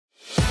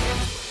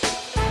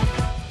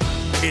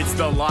It's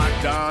the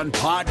Locked On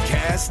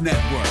Podcast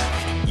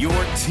Network, your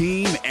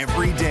team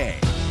every day.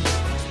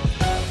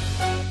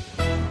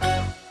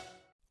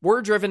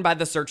 We're driven by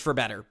the search for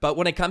better, but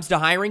when it comes to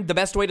hiring, the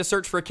best way to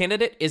search for a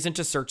candidate isn't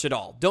to search at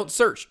all. Don't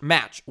search,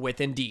 match with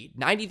Indeed.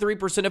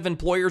 93% of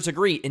employers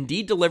agree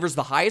Indeed delivers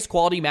the highest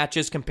quality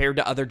matches compared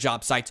to other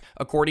job sites,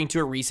 according to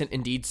a recent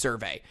Indeed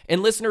survey.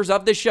 And listeners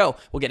of this show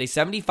will get a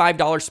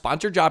 $75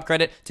 sponsored job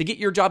credit to get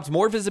your jobs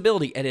more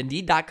visibility at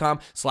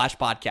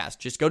Indeed.com/podcast.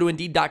 Just go to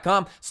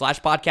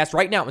Indeed.com/podcast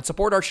right now and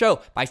support our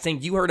show by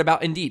saying you heard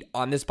about Indeed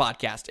on this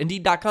podcast.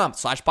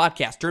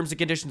 Indeed.com/podcast. Terms and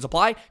conditions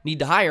apply. Need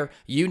to hire?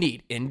 You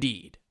need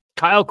Indeed.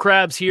 Kyle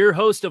Krabs here,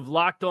 host of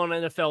Locked On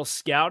NFL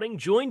Scouting.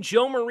 Join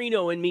Joe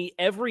Marino and me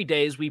every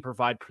day as we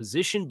provide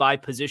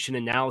position-by-position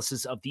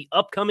analysis of the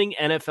upcoming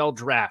NFL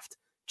Draft.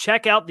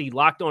 Check out the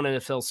Locked On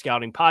NFL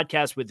Scouting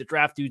podcast with the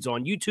Draft Dudes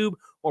on YouTube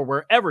or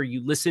wherever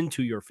you listen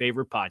to your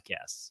favorite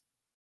podcasts.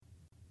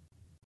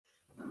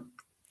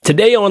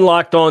 Today on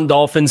Locked On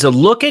Dolphins, a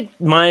look at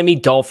Miami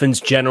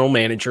Dolphins general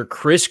manager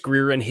Chris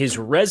Grier and his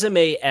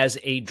resume as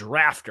a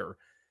drafter,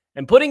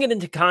 and putting it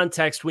into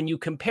context when you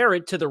compare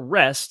it to the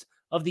rest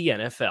of the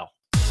NFL.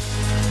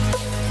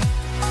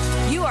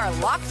 You are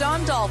Locked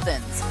On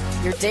Dolphins,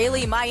 your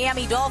daily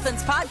Miami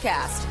Dolphins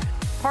podcast,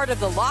 part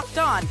of the Locked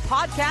On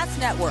Podcast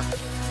Network,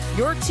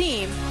 your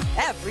team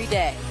every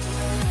day.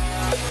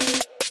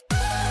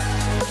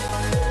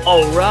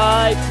 All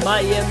right,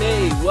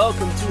 Miami,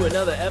 welcome to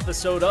another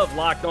episode of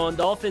Locked On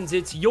Dolphins.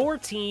 It's your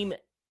team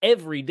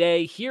every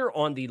day here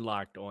on the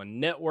Locked On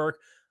Network.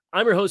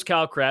 I'm your host,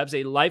 Kyle Krabs,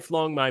 a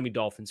lifelong Miami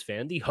Dolphins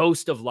fan, the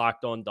host of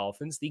Locked On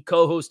Dolphins, the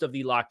co-host of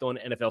the Locked On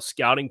NFL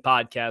Scouting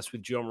podcast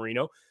with Joe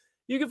Marino.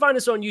 You can find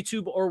us on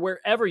YouTube or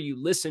wherever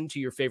you listen to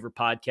your favorite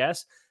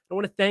podcasts. I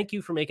want to thank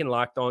you for making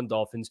Locked On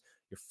Dolphins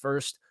your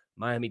first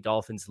Miami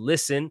Dolphins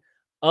listen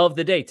of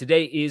the day.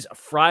 Today is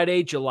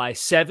Friday, July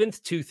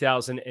 7th,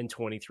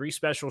 2023.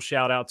 Special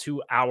shout out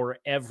to our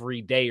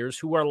everydayers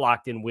who are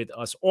locked in with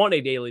us on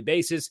a daily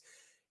basis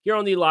here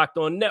on the Locked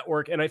On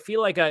Network. And I feel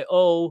like I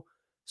owe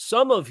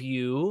some of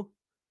you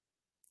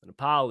an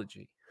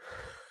apology.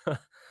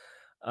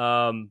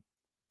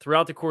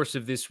 Throughout the course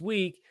of this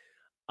week,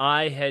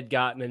 I had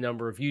gotten a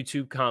number of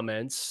YouTube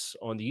comments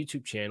on the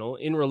YouTube channel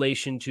in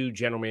relation to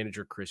General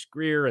Manager Chris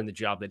Grier and the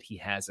job that he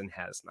has and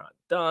has not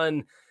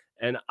done.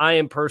 And I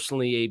am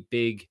personally a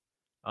big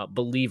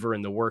believer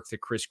in the work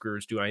that Chris Grier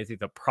is doing. I think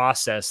the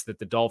process that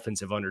the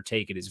Dolphins have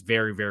undertaken is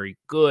very, very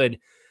good,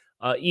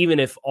 even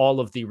if all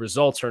of the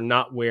results are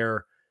not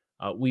where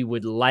we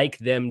would like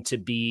them to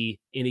be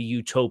in a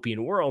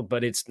utopian world,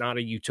 but it's not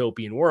a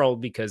utopian world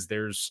because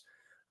there's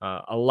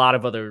a lot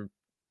of other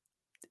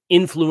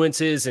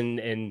influences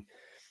and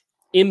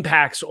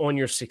impacts on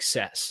your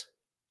success.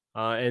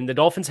 And the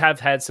Dolphins have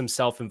had some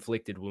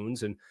self-inflicted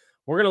wounds, and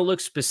we're going to look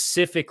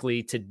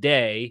specifically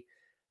today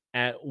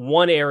at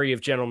one area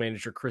of General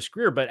Manager Chris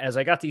Grier. But as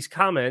I got these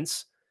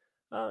comments,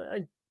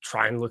 I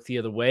try and look the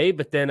other way,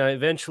 but then I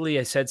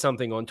said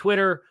something on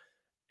Twitter,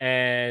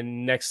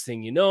 and next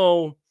thing you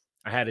know,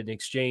 I had an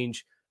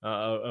exchange,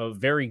 a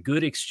very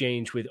good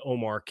exchange with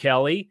Omar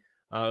Kelly,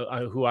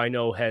 who I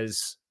know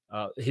has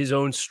his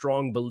own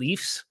strong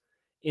beliefs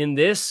in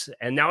this.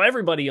 And now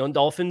everybody on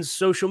Dolphins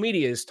social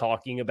media is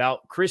talking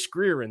about Chris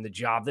Grier and the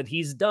job that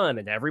he's done.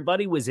 And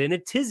everybody was in a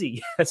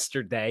tizzy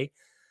yesterday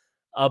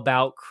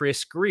about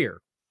Chris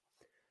Grier.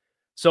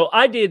 So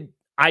I did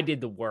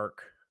the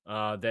work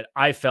that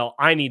I felt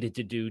I needed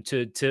to do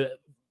to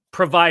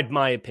provide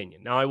my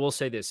opinion. Now, I will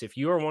say this. If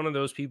you are one of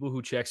those people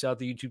who checks out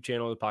the YouTube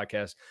channel of the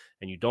podcast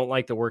and you don't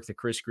like the work that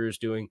Chris Grier is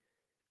doing,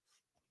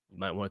 you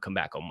might want to come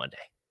back on Monday,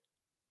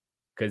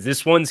 because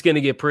this one's going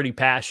to get pretty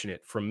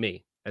passionate from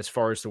me as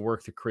far as the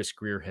work that Chris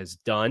Grier has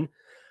done.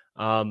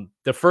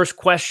 The first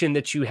question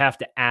that you have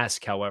to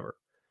ask, however,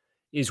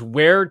 is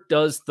where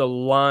does the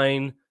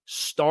line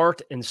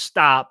start and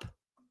stop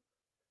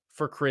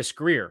for Chris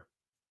Grier?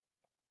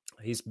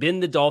 He's been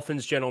the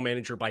Dolphins general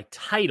manager by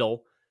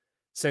title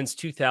since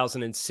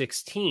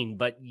 2016,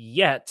 but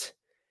yet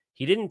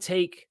he didn't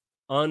take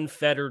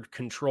unfettered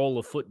control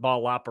of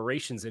football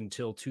operations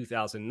until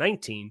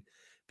 2019,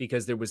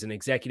 because there was an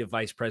executive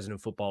vice president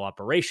of football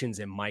operations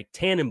in Mike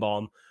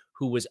Tannenbaum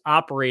who was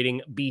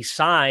operating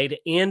beside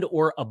and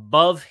or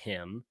above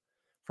him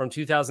from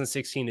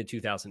 2016 to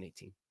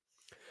 2018.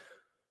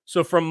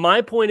 So from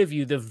my point of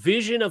view, the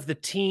vision of the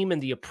team and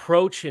the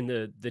approach and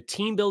the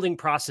team building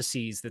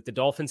processes that the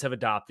Dolphins have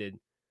adopted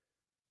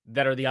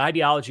that are the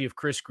ideology of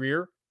Chris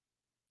Grier,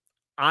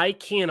 I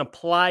can't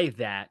apply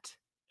that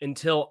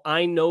until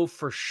I know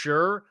for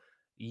sure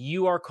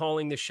you are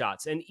calling the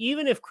shots. And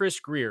even if Chris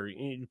Grier,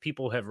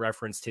 people have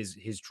referenced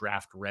his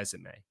draft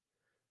resume,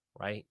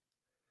 right?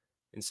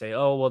 And say,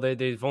 oh, well,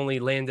 they've only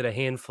landed a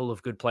handful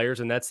of good players.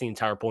 And that's the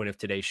entire point of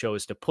today's show,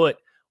 is to put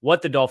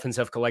what the Dolphins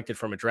have collected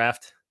from a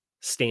draft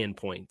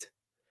standpoint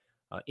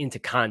into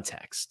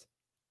context.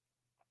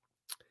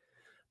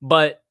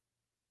 But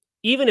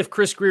even if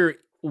Chris Grier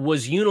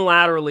was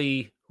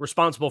unilaterally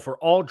responsible for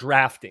all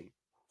drafting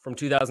from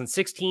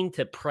 2016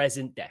 to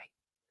present day,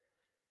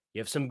 You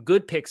have some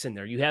good picks in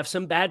there. You have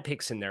some bad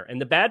picks in there. And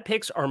the bad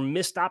picks are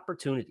missed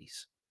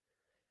opportunities.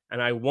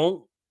 And I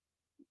won't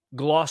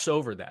gloss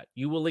over that.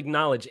 You will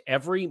acknowledge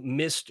every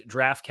missed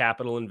draft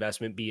capital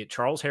investment, be it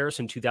Charles Harris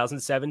in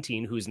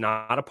 2017, who is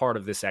not a part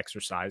of this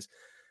exercise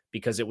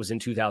because it was in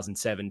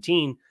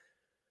 2017,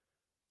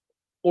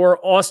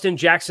 or Austin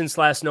Jackson /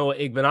 Noah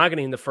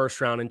Igbenogany in the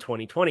first round in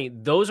 2020.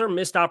 Those are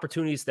missed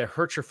opportunities that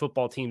hurt your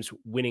football team's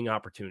winning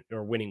opportunity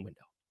or winning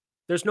window.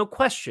 There's no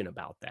question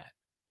about that.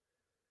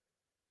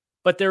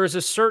 But there is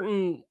a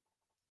certain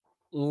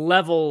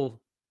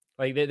level,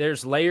 like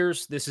there's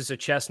layers. This is a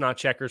chess, not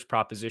checkers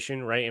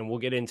proposition, right? And we'll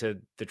get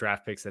into the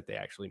draft picks that they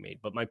actually made.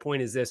 But my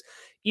point is this: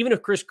 even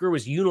if Chris Grier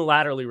was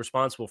unilaterally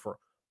responsible for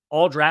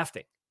all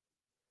drafting,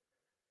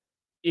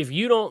 if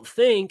you don't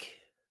think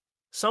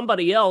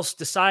somebody else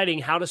deciding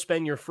how to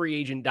spend your free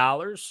agent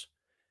dollars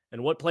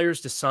and what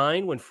players to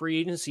sign when free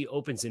agency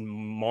opens in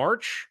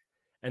March,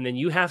 and then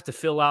you have to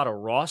fill out a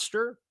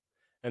roster,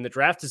 and the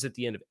draft is at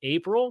the end of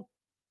April,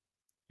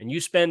 and you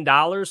spend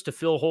dollars to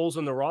fill holes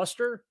in the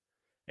roster,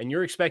 and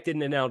you're expected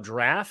to now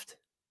draft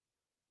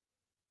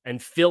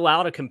and fill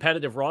out a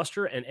competitive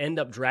roster and end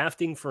up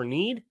drafting for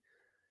need,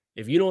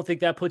 if you don't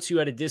think that puts you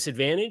at a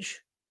disadvantage,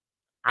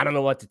 I don't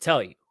know what to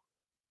tell you.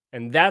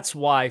 And that's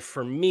why,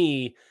 for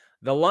me,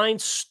 the line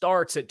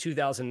starts at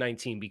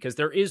 2019 because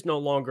there is no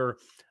longer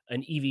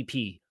an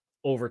EVP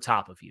over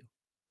top of you.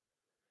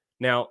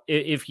 Now,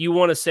 if you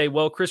want to say,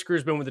 well, Chris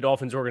Grier's been with the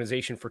Dolphins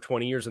organization for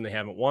 20 years and they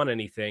haven't won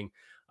anything,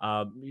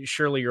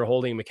 surely you're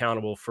holding him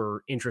accountable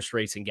for interest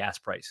rates and gas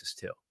prices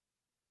too,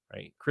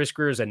 right? Chris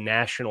Grier is a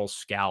national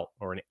scout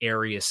or an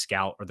area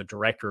scout or the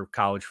director of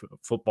college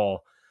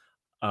football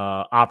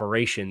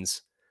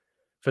operations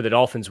for the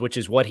Dolphins, which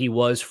is what he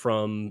was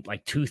from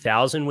like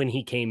 2000 when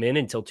he came in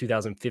until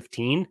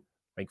 2015,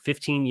 like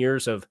 15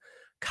 years of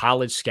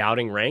college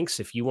scouting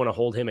ranks. If you want to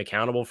hold him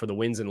accountable for the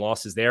wins and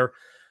losses there,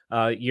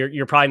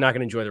 you're probably not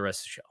going to enjoy the rest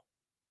of the show.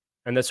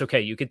 And that's okay.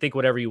 You can think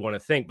whatever you want to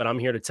think, but I'm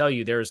here to tell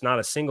you there is not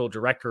a single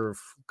director of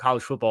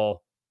college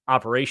football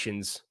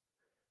operations,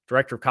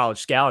 director of college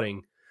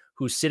scouting,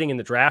 who's sitting in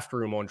the draft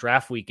room on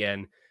draft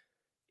weekend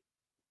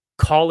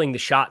calling the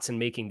shots and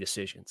making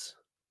decisions.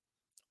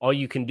 All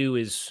you can do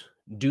is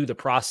do the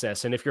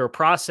process. And if you're a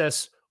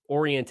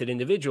process-oriented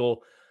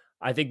individual,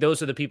 I think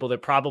those are the people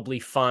that probably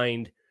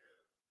find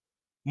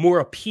more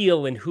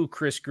appeal in who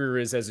Chris Grier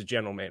is as a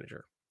general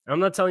manager. I'm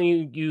not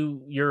telling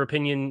you your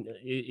opinion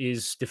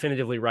is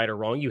definitively right or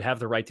wrong. You have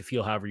the right to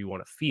feel however you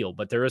want to feel,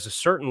 but there is a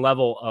certain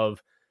level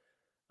of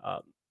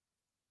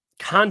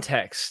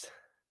context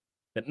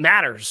that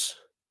matters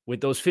with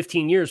those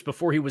 15 years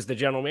before he was the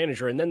general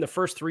manager. And then the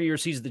first 3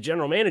 years he's the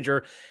general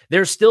manager,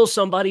 there's still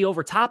somebody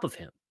over top of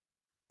him.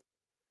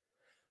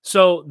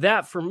 So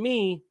that, for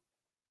me,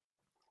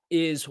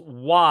 is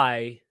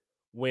why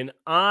when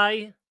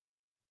I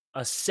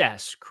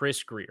assess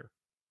Chris Grier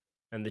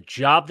and the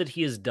job that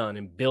he has done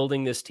in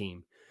building this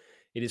team,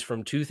 it is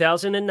from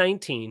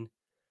 2019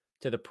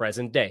 to the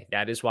present day.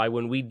 That is why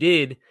when we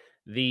did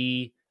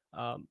the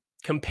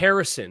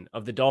comparison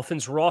of the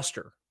Dolphins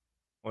roster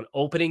on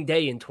opening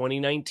day in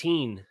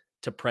 2019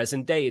 to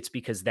present day, it's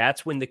because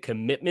that's when the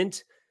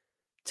commitment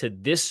to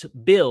this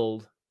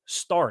build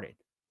started.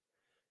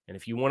 And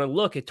if you want to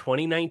look at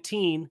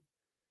 2019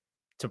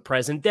 to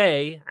present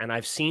day, and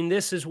I've seen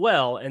this as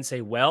well, and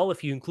say, well,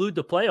 if you include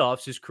the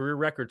playoffs, his career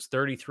record's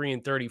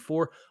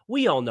 33-34.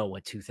 We all know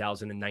what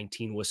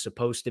 2019 was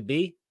supposed to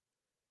be.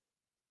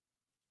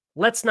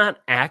 Let's not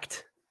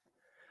act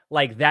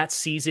like that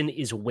season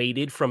is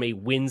weighted from a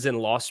wins and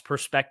loss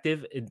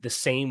perspective the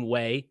same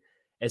way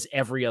as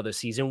every other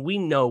season. We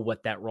know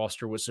what that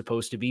roster was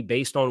supposed to be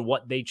based on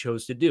what they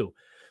chose to do.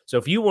 So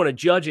if you want to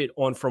judge it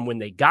on from when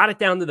they got it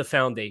down to the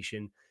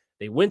foundation,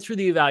 they went through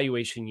the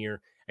evaluation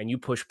year, and you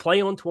push play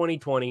on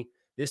 2020,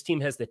 this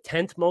team has the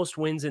 10th most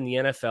wins in the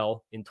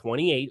NFL in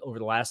 28 over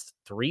the last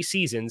 3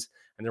 seasons,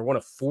 and they're one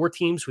of 4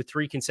 teams with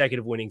 3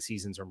 consecutive winning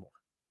seasons or more.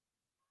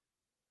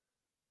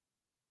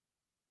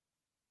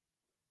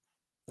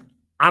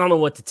 I don't know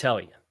what to tell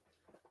you.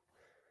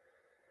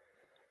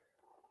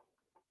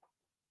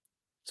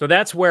 So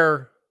that's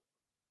where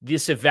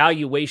this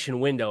evaluation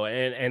window,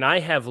 and I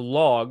have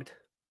logged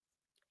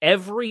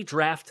every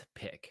draft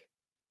pick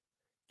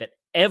that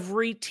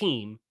every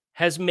team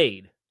has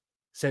made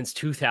since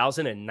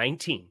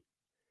 2019.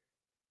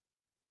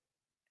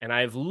 And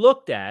I've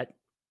looked at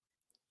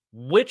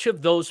which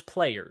of those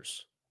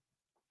players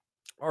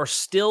are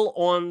still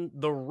on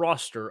the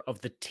roster of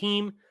the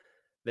team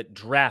that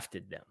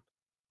drafted them.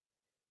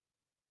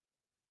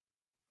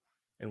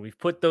 And we've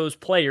put those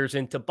players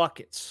into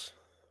buckets: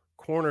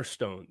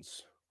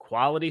 cornerstones,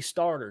 quality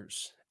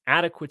starters,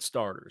 adequate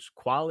starters,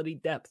 quality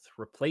depth,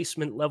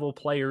 replacement level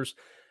players,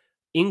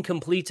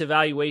 incomplete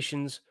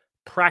evaluations,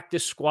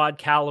 practice squad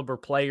caliber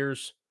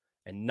players,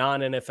 and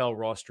non-NFL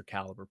roster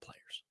caliber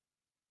players.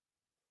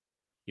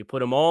 You put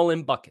them all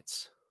in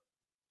buckets.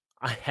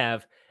 I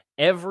have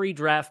every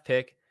draft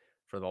pick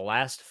for the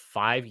last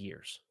 5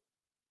 years.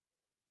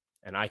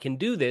 And I can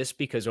do this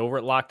because over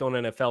at Locked On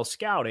NFL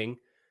Scouting,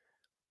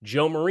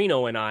 Joe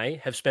Marino and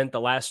I have spent the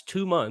last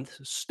 2 months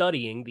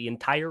studying the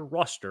entire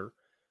roster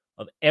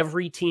of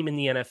every team in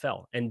the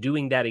NFL and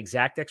doing that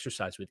exact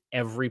exercise with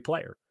every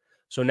player.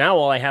 So now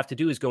all I have to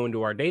do is go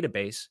into our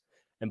database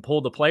and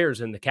pull the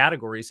players and the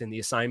categories and the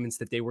assignments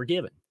that they were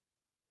given.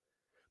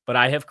 But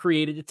I have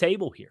created a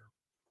table here,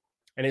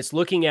 and it's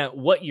looking at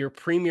what your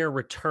premier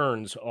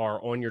returns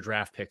are on your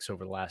draft picks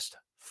over the last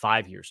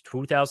 5 years,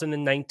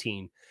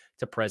 2019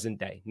 to present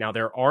day. Now,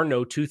 there are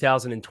no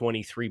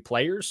 2023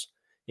 players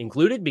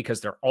included because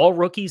they're all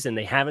rookies and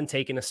they haven't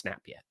taken a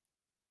snap yet.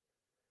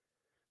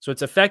 So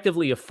it's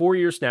effectively a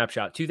 4-year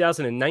snapshot,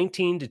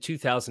 2019 to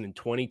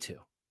 2022.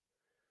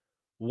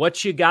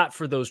 What you got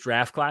for those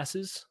draft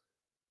classes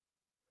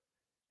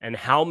and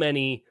how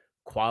many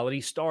quality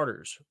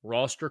starters,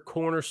 roster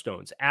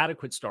cornerstones,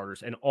 adequate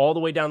starters, and all the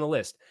way down the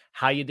list,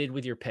 how you did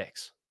with your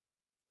picks.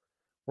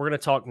 We're going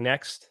to talk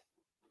next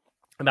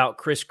about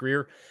Chris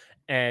Grier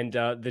and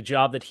the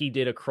job that he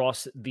did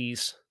across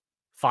these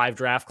 5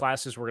 draft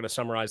classes. We're going to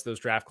summarize those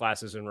draft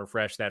classes and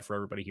refresh that for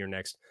everybody here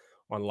next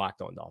on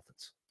Locked On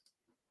Dolphins.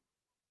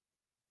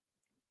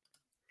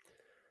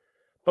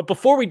 But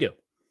before we do,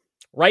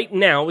 right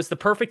now is the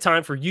perfect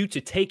time for you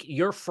to take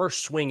your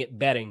first swing at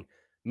betting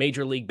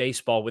Major League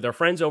Baseball with our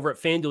friends over at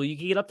FanDuel. You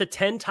can get up to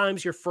 10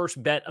 times your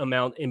first bet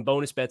amount in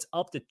bonus bets,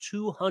 up to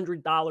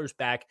 $200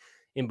 back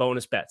in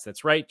bonus bets.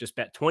 That's right. Just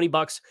bet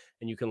 $20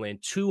 and you can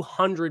land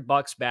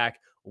 $200 back,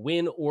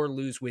 win or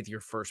lose with your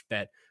first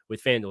bet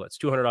with FanDuel. It's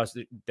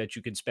 $200 that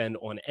you can spend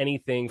on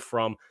anything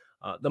from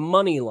the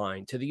money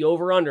line to the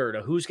over-under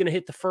to who's going to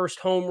hit the first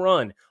home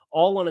run,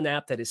 all on an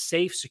app that is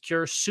safe,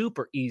 secure,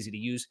 super easy to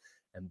use.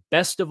 And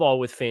best of all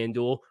with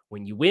FanDuel,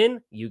 when you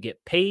win, you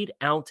get paid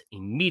out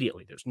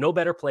immediately. There's no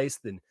better place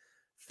than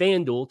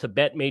FanDuel to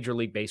bet Major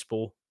League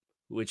Baseball,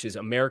 which is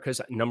America's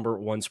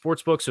 #1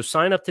 sportsbook. So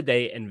sign up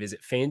today and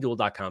visit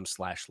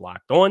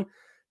FanDuel.com/lockedon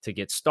to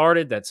get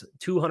started. That's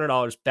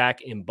 $200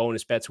 back in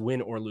bonus bets, win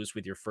or lose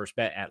with your first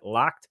bet at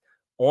Locked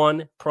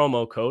On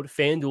promo code,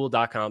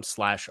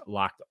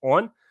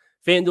 FanDuel.com/lockedon.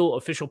 FanDuel,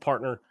 official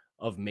partner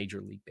of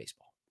Major League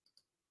Baseball.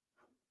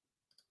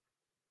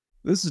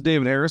 This is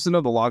David Harrison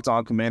of the Locked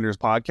On Commanders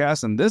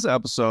podcast, and this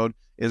episode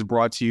is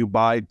brought to you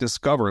by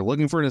Discover.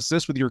 Looking for an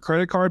assist with your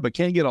credit card but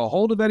can't get a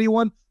hold of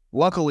anyone?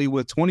 Luckily,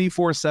 with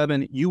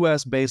 24/7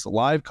 U.S.-based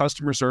live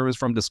customer service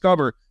from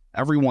Discover,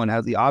 everyone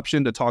has the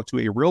option to talk to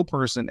a real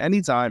person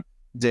anytime,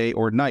 day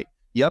or night.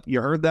 Yep,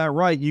 you heard that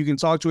right. You can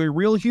talk to a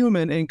real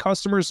human in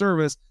customer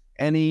service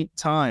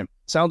anytime.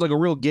 Sounds like a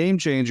real game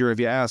changer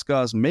if you ask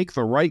us. Make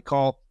the right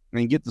call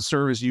and get the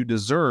service you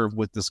deserve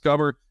with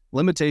Discover.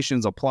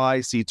 Limitations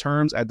apply. See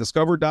terms at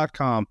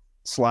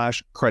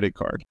discover.com/credit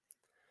card.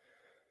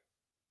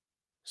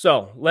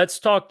 So let's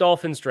talk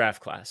Dolphins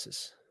draft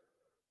classes.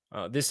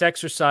 This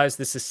exercise,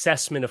 this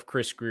assessment of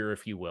Chris Grier,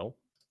 if you will,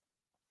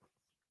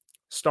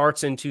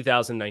 starts in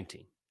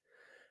 2019.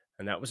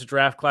 And that was a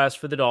draft class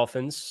for the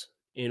Dolphins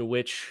in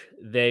which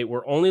they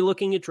were only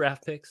looking at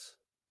draft picks.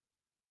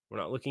 We're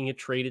not looking at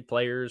traded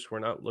players. We're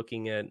not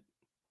looking at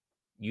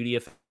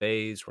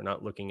UDFAs. We're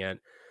not looking at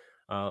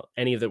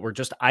any of that. We're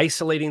just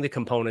isolating the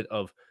component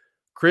of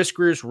Chris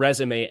Grier's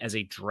resume as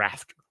a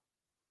drafter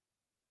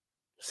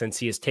since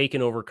he has taken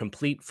over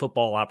complete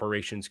football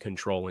operations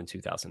control in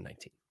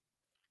 2019.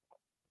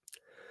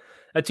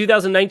 A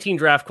 2019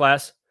 draft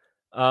class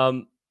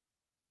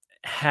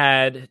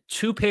had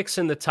 2 picks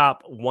in the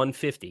top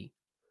 150,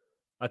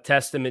 a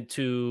testament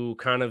to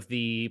kind of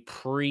the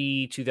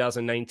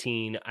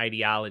pre-2019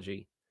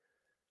 ideology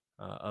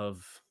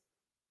of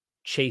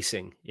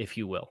chasing, if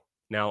you will.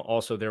 Now,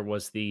 also, there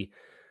was the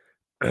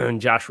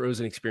Josh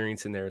Rosen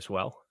experience in there as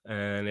well.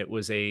 And it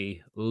was a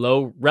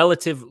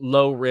relative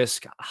low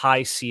risk,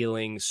 high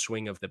ceiling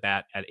swing of the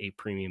bat at a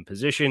premium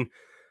position.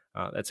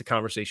 That's a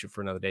conversation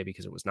for another day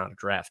because it was not a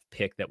draft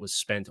pick that was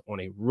spent on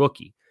a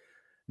rookie.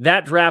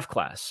 That draft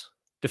class,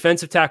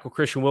 defensive tackle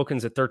Christian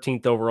Wilkins at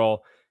 13th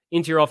overall,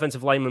 interior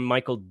offensive lineman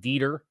Michael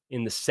Dieter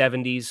in the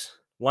 70s,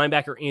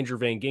 linebacker Andrew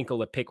Van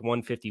Ginkel at pick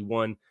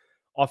 151,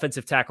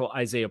 offensive tackle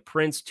Isaiah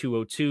Prince,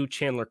 202,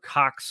 Chandler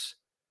Cox,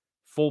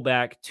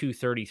 fullback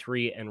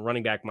 233, and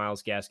running back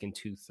Myles Gaskin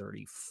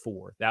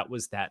 234. That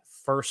was that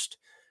first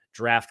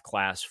draft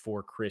class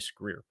for Chris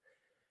Grier.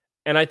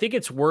 And I think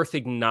it's worth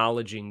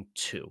acknowledging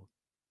too.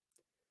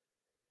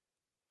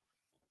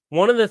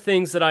 One of the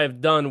things that I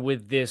have done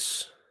with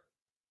this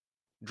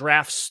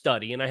draft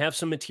study, and I have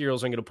some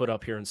materials I'm going to put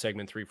up here in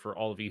segment 3 for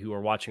all of you who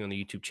are watching on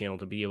the YouTube channel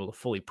to be able to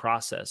fully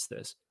process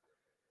this.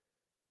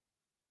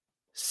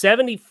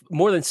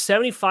 More than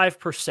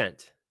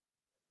 75%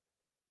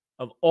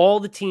 of all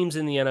the teams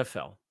in the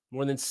NFL,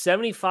 more than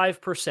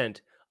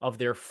 75% of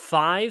their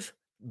 5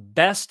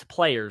 best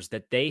players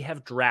that they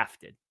have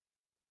drafted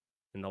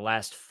in the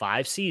last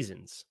 5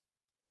 seasons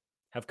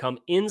have come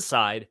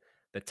inside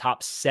the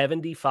top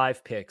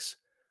 75 picks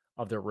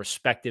of their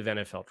respective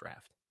NFL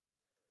draft.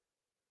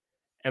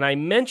 And I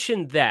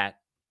mentioned that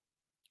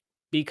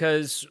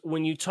because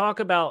when you talk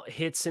about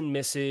hits and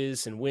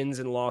misses and wins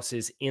and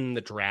losses in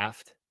the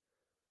draft,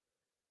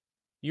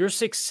 your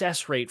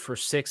success rate for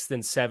 6th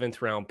and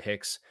 7th round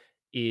picks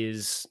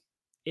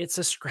it's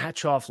a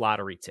scratch off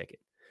lottery ticket.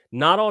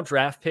 Not all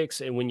draft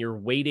picks, and when you're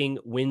weighting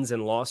wins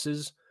and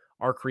losses,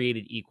 are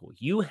created equal.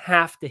 You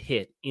have to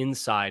hit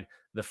inside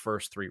the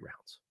first 3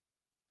 rounds.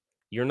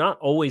 You're not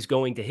always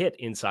going to hit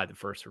inside the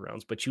first 3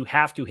 rounds, but you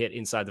have to hit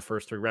inside the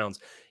first 3 rounds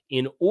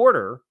in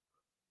order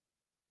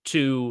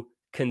to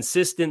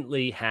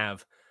consistently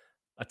have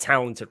a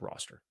talented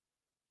roster.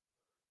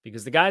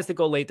 Because the guys that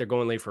go late, they're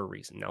going late for a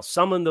reason. Now,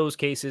 some of those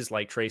cases,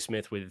 like Trey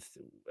Smith with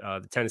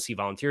the Tennessee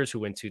Volunteers, who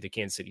went to the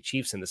Kansas City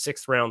Chiefs in the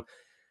 6th round,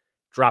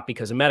 drop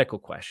because of medical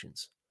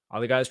questions.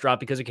 Other guys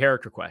drop because of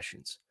character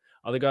questions.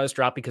 Other guys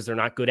drop because they're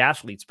not good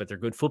athletes, but they're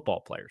good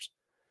football players.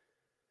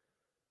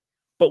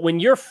 But when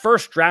your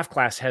first draft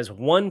class has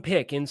 1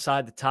 pick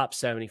inside the top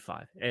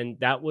 75, and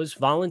that was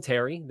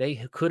voluntary,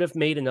 they could have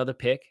made another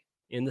pick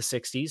in the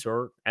 60s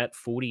or at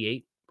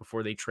 48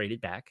 before they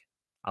traded back.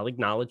 I'll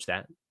acknowledge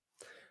that.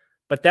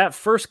 But that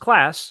first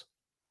class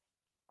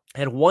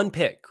had 1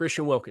 pick,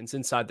 Christian Wilkins,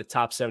 inside the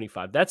top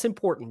 75. That's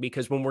important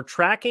because when we're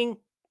tracking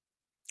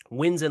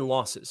wins and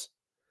losses,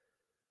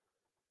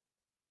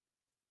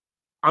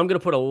 I'm going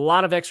to put a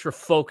lot of extra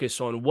focus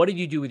on what did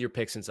you do with your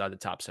picks inside the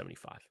top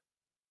 75.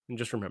 And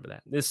just remember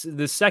that.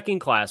 The second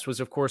class was,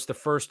 of course, the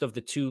first of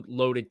the 2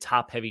 loaded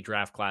top-heavy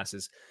draft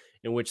classes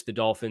in which the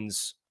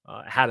Dolphins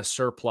had a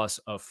surplus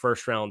of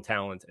first-round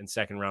talent and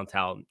second-round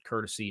talent,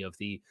 courtesy of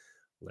the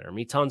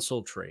Laramie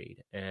Tunsil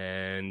trade.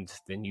 And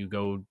then you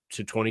go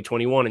to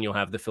 2021 and you'll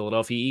have the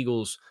Philadelphia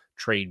Eagles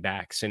trade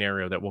back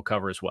scenario that we'll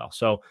cover as well.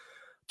 So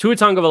Tua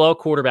Tagovailoa,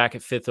 quarterback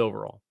at 5th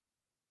overall.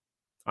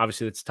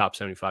 Obviously, that's top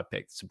 75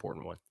 pick. It's an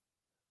important one.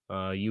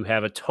 You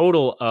have a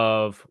total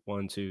of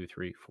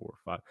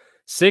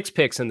 6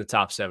 picks in the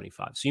top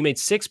 75. So you made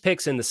 6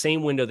 picks in the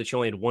same window that you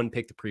only had 1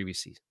 pick the previous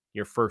season,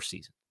 your first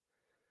season.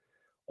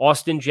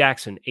 Austin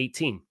Jackson,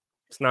 18.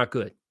 It's not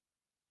good.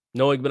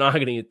 Noah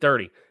Benogany at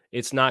 30.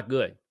 It's not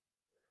good.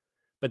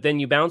 But then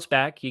you bounce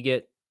back. You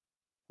get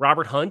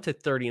Robert Hunt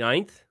at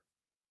 39th.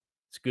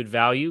 It's good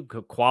value,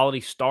 good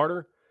quality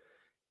starter.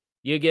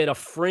 You get a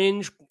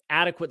fringe,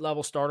 adequate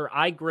level starter.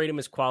 I grade him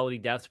as quality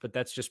depth, but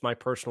that's just my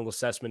personal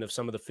assessment of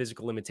some of the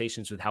physical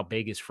limitations with how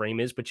big his frame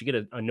is. But you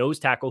get a nose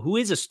tackle who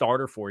is a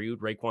starter for you,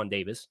 Raekwon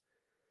Davis,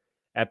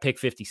 at pick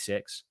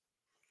 56.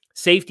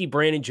 Safety,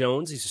 Brandon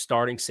Jones. He's a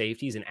starting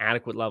safety. He's an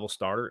adequate level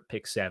starter at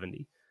pick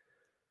 70.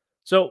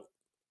 So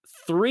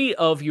 3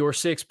 of your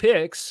 6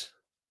 picks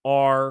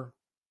are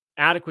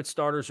adequate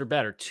starters or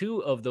better.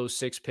 2 of those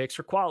 6 picks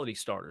are quality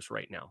starters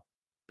right now,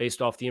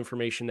 based off the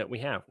information that we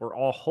have. We're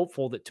all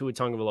hopeful that Tua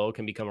Tagovailoa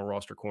can become a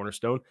roster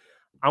cornerstone.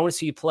 I want to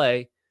see you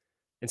play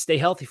and stay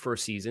healthy for a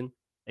season,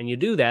 and you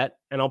do that,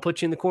 and I'll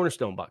put you in the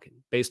cornerstone bucket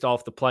based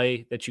off the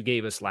play that you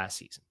gave us last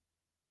season.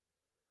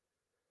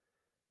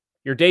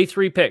 Your day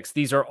 3 picks,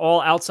 these are all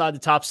outside the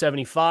top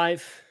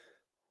 75.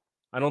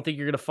 I don't think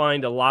you're going to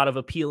find a lot of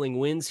appealing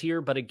wins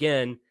here, but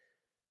again,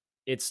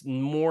 it's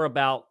more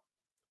about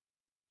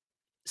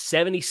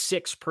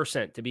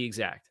 76% to be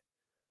exact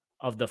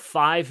of the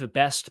 5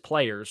 best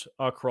players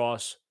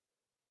across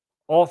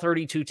all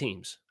 32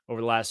 teams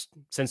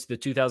since the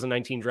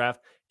 2019 draft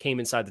came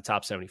inside the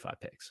top 75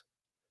 picks.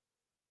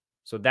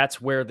 So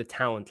that's where the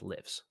talent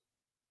lives.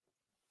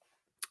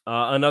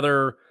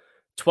 Another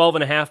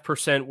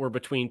 12.5% were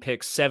between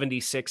picks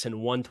 76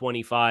 and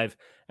 125,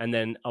 and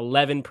then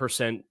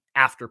 11%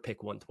 after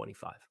pick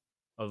 125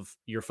 of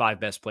your 5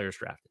 best players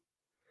drafted.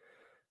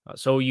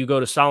 So you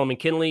go to Solomon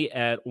Kinley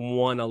at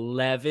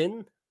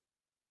 111.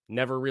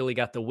 Never really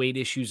got the weight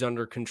issues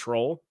under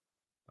control.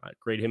 I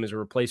grade him as a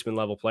replacement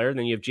level player.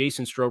 Then you have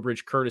Jason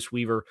Strobridge, Curtis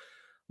Weaver,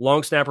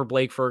 long snapper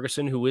Blake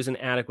Ferguson, who is an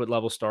adequate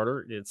level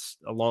starter. It's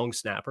a long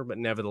snapper, but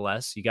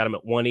nevertheless, you got him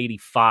at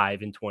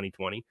 185 in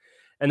 2020.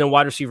 And then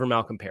wide receiver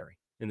Malcolm Perry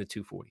in the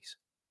 240s.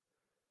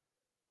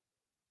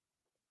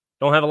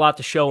 Don't have a lot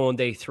to show on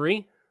day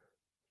 3.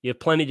 You have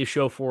plenty to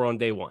show for on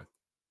day 1.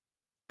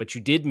 But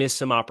you did miss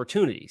some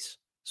opportunities.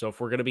 So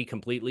if we're going to be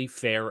completely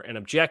fair and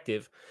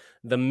objective,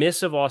 the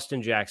miss of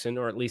Austin Jackson,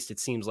 or at least it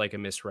seems like a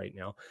miss right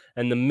now,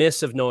 and the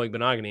miss of Noah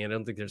Benogany, and I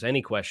don't think there's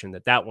any question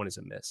that one is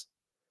a miss,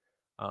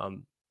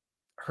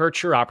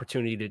 hurts your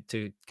opportunity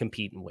to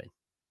compete and win.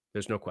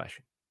 There's no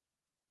question.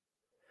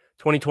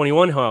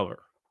 2021,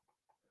 however,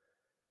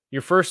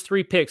 your first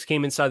 3 picks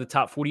came inside the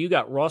top 40. You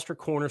got roster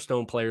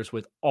cornerstone players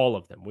with all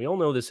of them. We all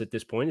know this at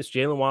this point. It's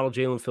Jalen Waddle,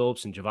 Jalen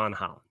Phillips, and Javon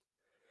Holland.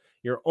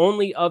 Your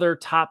only other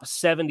top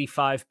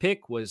 75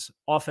 pick was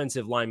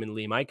offensive lineman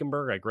Liam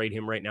Eichenberg. I grade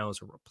him right now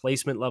as a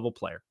replacement level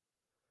player.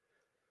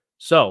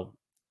 So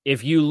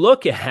if you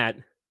look at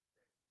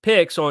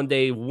picks on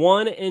day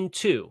 1 and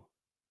 2,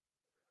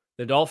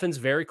 the Dolphins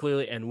very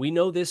clearly, and we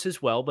know this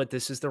as well, but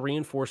this is the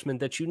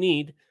reinforcement that you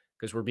need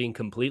because we're being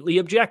completely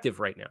objective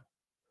right now.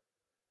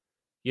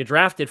 You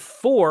drafted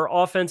 4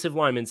 offensive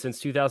linemen since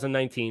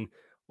 2019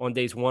 on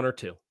days 1 or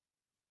 2.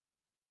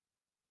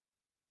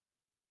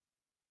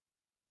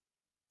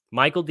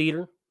 Michael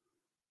Dieter,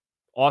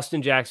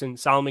 Austin Jackson,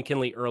 Solomon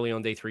Kinley early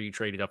on day 3. You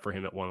traded up for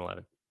him at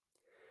 111.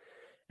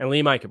 And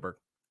Liam Eichenberg.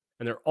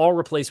 And they're all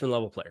replacement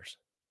level players.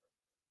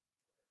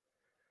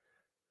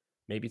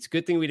 Maybe it's a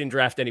good thing we didn't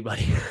draft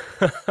anybody.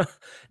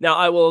 Now,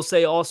 I will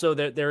say also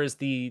that there is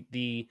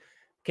the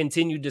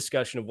continued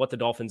discussion of what the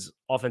Dolphins'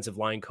 offensive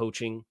line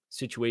coaching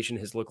situation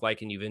has looked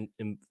like, and you've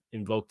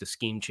invoked a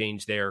scheme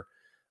change there.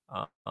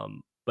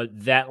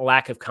 But that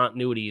lack of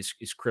continuity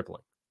is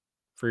crippling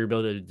for your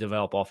ability to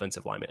develop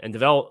offensive linemen. And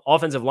develop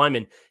offensive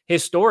linemen,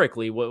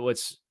 historically,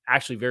 what's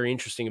actually very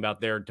interesting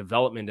about their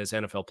development as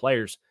NFL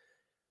players,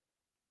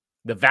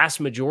 the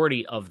vast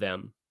majority of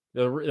them,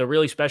 the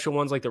really special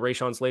ones like the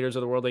Rashawn Slaters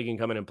of the world, they can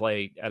come in and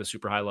play at a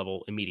super high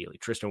level immediately.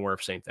 Tristan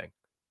Wirf, same thing.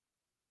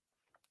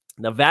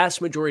 The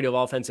vast majority of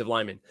offensive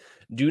linemen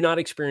do not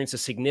experience a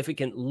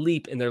significant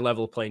leap in their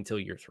level of play until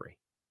year 3.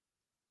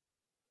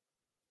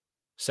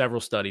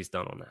 Several studies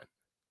done on that.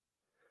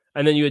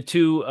 And then you had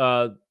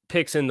 2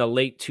 picks in the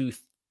late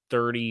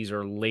 230s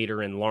or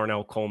later in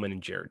Larnell Coleman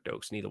and Jared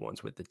Dokes. Neither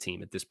one's with the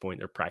team at this point.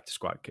 They're practice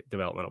squad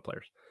developmental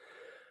players.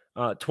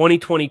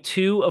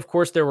 2022, of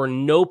course, there were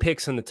no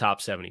picks in the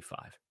top 75.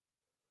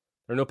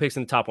 There are no picks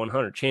in the top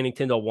 100. Channing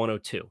Tindall,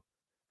 102.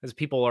 As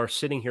people are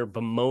sitting here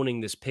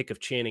bemoaning this pick of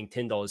Channing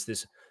Tindall as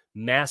this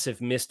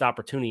massive missed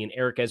opportunity, and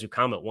Eric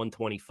Ezukam at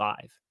 125.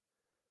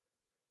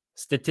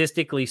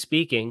 Statistically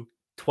speaking,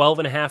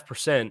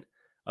 12.5%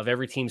 of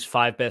every team's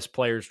 5 best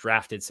players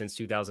drafted since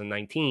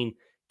 2019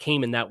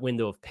 came in that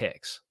window of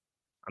picks.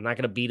 I'm not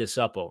going to beat us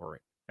up over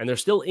it. And they're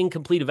still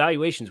incomplete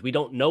evaluations. We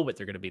don't know what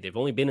they're going to be. They've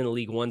only been in the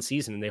league 1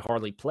 season, and they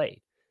hardly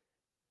played.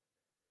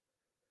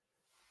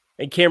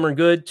 And Cameron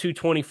Good,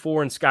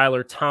 224, and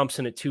Skylar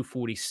Thompson at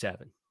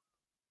 247.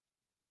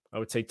 I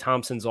would say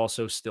Thompson's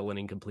also still an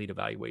incomplete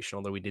evaluation,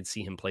 although we did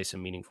see him play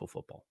some meaningful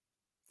football.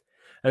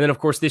 And then, of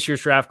course, this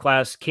year's draft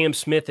class, Cam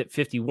Smith at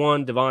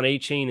 51, Devon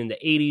Achane in the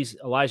 80s,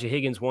 Elijah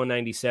Higgins,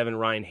 197,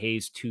 Ryan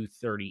Hayes,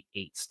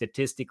 238.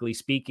 Statistically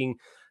speaking,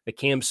 the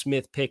Cam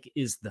Smith pick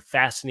is the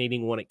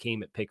fascinating one. It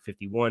came at pick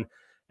 51.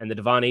 And the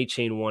Devon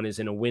Achane one is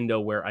in a window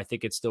where I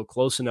think it's still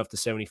close enough to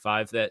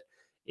 75 that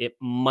it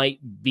might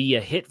be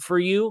a hit for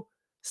you,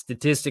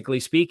 statistically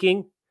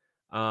speaking.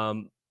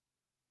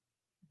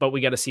 But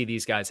we got to see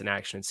these guys in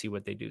action and see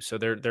what they do. So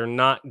they're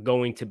not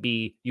going to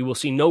be, you will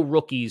see no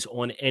rookies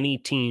on any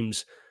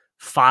team's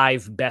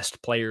 5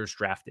 best players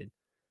drafted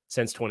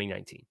since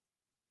 2019.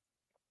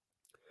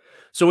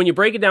 So when you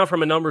break it down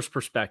from a numbers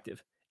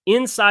perspective,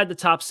 inside the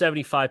top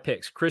 75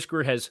 picks, Chris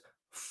Grier has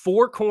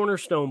 4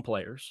 cornerstone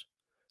players,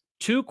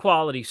 2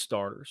 quality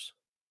starters,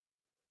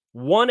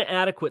 1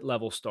 adequate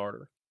level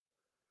starter,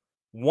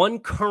 1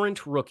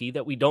 current rookie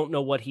that we don't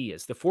know what he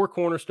is. The 4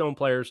 cornerstone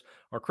players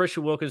are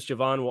Christian Wilkins,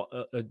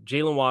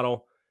 Jalen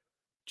Waddle,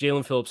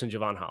 Jalen Phillips, and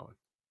Javon Holland.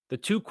 The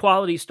 2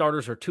 quality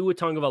starters are Tua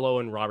Tagovailoa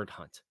and Robert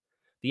Hunt.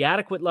 The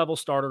adequate level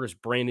starter is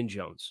Brandon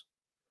Jones.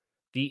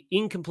 The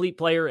incomplete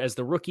player as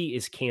the rookie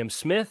is Cam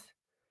Smith.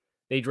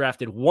 They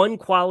drafted 1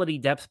 quality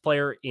depth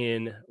player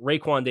in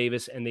Raekwon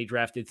Davis, and they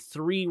drafted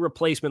 3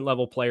 replacement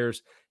level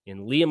players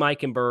in Liam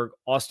Eichenberg,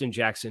 Austin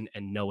Jackson,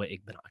 and Noah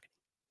Igbenogany.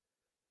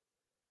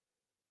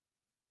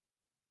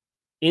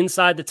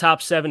 Inside the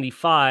top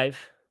 75,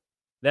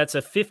 that's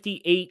a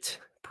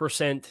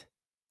 58%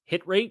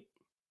 hit rate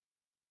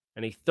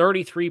and a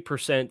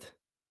 33%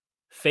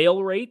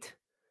 fail rate,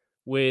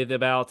 with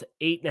about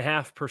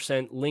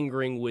 8.5%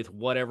 lingering with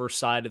whatever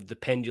side of the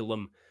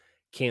pendulum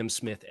Cam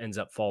Smith ends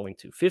up falling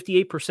to.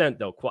 58%,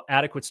 though,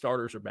 adequate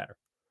starters are better,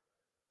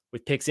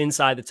 with picks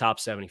inside the top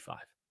 75.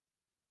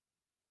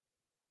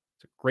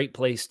 It's a great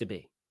place to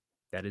be.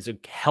 That is a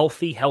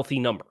healthy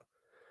number.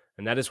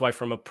 And that is why,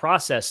 from a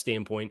process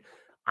standpoint,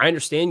 I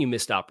understand you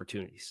missed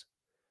opportunities,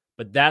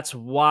 but that's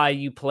why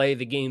you play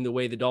the game the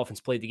way the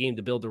Dolphins played the game,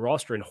 to build the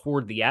roster and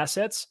hoard the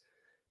assets,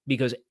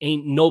 because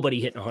ain't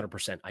nobody hitting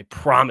 100%. I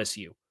promise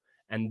you.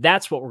 And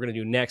that's what we're going to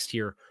do next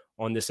here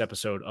on this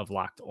episode of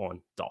Locked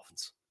On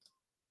Dolphins.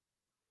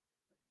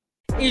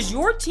 Is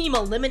your team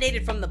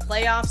eliminated from the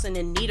playoffs and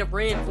in need of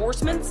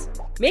reinforcements?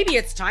 Maybe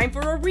it's time for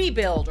a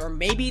rebuild, or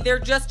maybe they're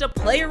just a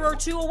player or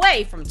 2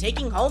 away from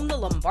taking home the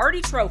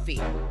Lombardi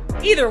Trophy.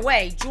 Either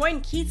way, join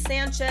Keith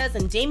Sanchez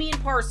and Damian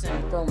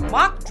Parson for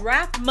Mock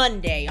Draft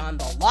Monday on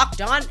the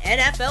Locked On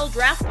NFL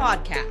Draft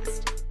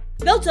Podcast.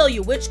 They'll tell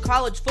you which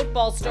college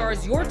football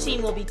stars your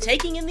team will be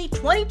taking in the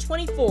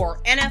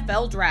 2024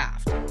 NFL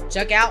Draft.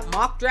 Check out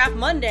Mock Draft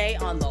Monday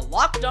on the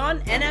Locked On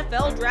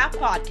NFL Draft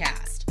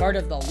Podcast, part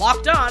of the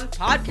Locked On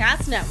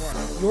Podcast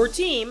Network. Your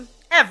team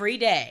every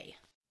day.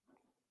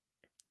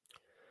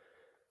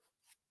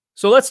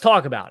 So let's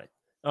talk about it.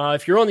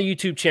 If you're on the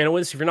YouTube channel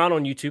with us, if you're not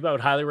on YouTube, I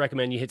would highly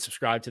recommend you hit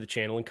subscribe to the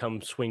channel and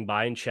come swing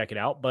by and check it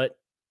out. But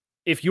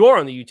if you are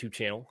on the YouTube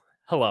channel,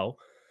 hello.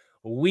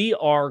 We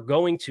are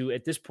going to,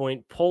 at this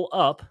point, pull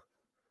up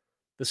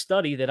the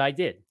study that I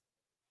did.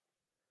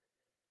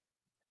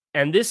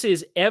 And this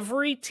is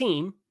every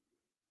team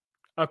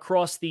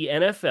across the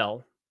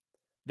NFL,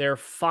 their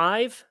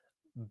 5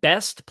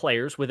 best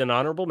players with an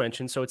honorable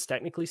mention, so it's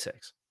technically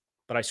 6.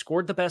 But I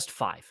scored the best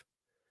 5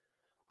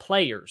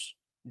 players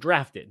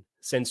drafted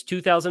since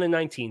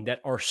 2019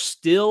 that are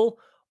still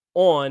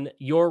on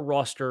your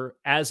roster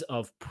as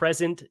of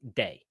present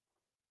day.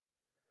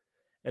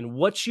 And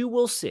what you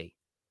will see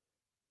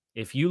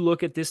if you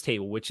look at this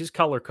table, which is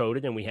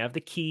color-coded, and we have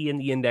the key and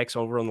the index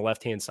over on the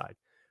left-hand side,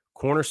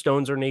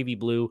 cornerstones are navy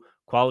blue,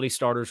 quality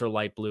starters are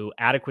light blue,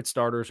 adequate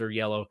starters are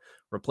yellow,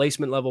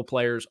 replacement level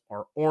players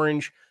are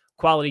orange,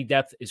 quality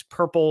depth is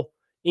purple,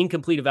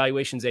 incomplete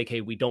evaluations,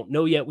 aka we don't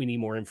know yet, we need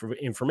more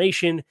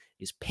information,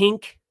 is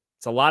pink.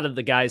 It's a lot of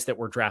the guys that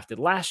were drafted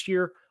last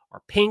year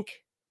are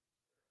pink,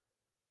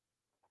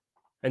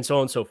 and so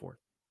on and so forth.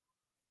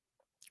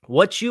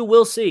 What you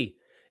will see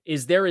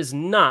is there is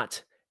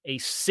not a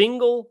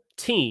single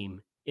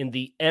team in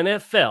the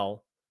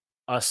NFL,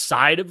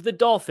 aside of the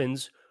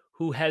Dolphins,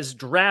 who has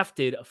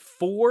drafted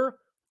 4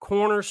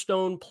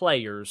 cornerstone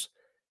players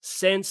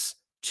since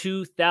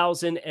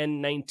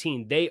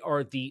 2019. They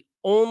are the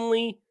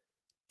only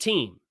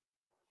team.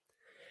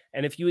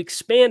 And if you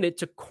expand it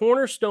to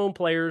cornerstone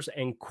players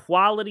and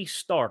quality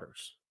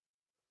starters,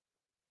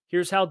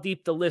 here's how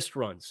deep the list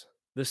runs.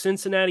 The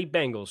Cincinnati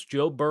Bengals,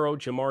 Joe Burrow,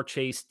 Jamar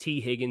Chase, T.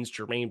 Higgins,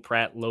 Jermaine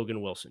Pratt,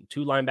 Logan Wilson.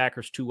 2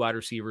 linebackers, 2 wide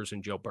receivers,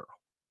 and Joe Burrow.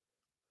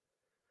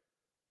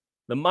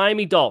 The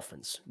Miami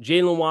Dolphins,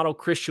 Jalen Waddle,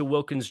 Christian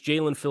Wilkins,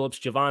 Jalen Phillips,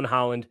 Javon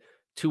Holland,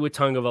 Tua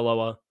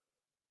Tagovailoa.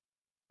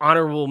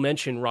 Honorable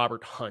mention,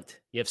 Robert Hunt.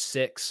 You have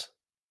 6.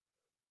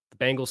 The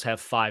Bengals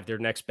have 5. Their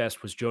next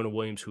best was Jonah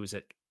Williams, who is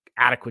an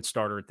adequate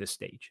starter at this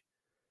stage.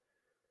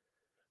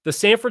 The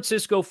San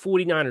Francisco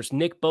 49ers,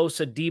 Nick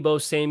Bosa,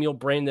 Deebo Samuel,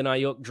 Brandon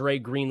Ayuk, Dre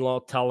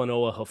Greenlaw,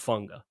 Talanoa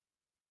Hufanga.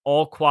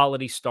 All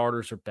quality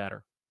starters are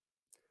better.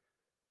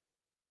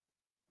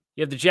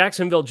 You have the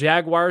Jacksonville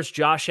Jaguars,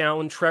 Josh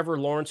Allen, Trevor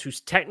Lawrence, who's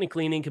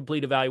technically an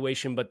incomplete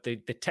evaluation, but the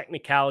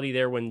technicality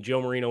there when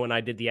Joe Marino and I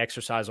did the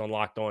exercise on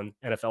Locked On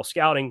NFL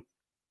Scouting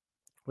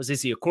was,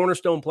 is he a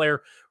cornerstone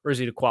player or is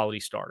he a quality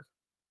starter?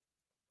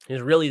 It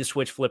was really the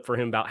switch flip for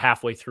him about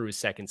halfway through his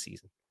second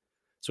season.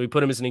 So we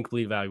put him as an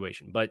incomplete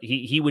evaluation, but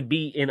he would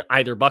be in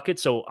either bucket,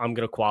 so I'm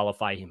going to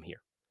qualify him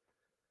here.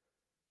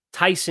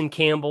 Tyson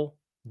Campbell,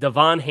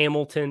 Devon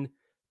Hamilton,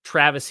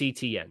 Travis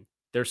Etienne.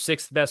 Their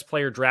 6th best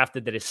player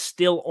drafted that is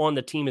still on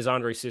the team is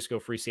Andre Sisco,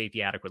 free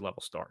safety, adequate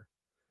level starter.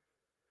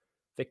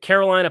 The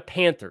Carolina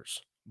Panthers,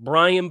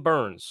 Brian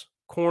Burns,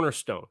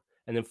 cornerstone,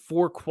 and then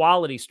 4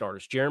 quality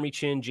starters, Jeremy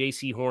Chin,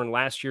 J.C. Horn,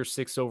 last year's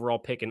 6th overall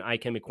pick, and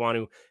Ike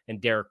Ekwonu and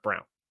Derek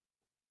Brown.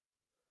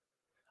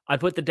 I'd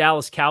put the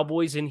Dallas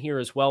Cowboys in here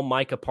as well.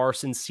 Micah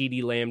Parsons,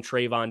 CeeDee Lamb,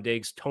 Trayvon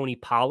Diggs, Tony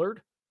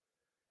Pollard,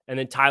 and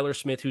then Tyler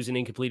Smith, who's an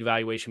incomplete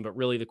evaluation. But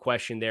really the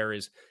question there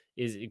is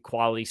a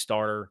quality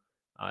starter.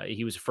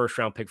 He was a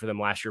first-round pick for them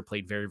last year,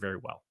 played very, very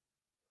well.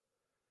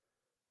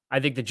 I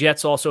think the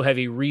Jets also have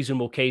a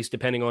reasonable case,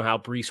 depending on how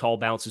Breece Hall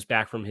bounces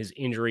back from his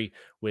injury,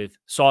 with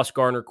Sauce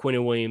Gardner,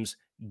 Quinnen Williams,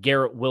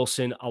 Garrett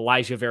Wilson,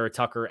 Elijah Vera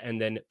Tucker, and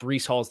then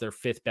Breece Hall's their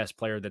 5th best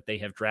player that they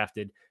have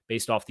drafted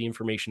based off the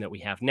information that we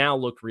have now.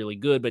 Looked really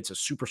good, but it's a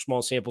super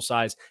small sample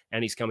size,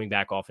 and he's coming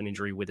back off an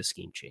injury with a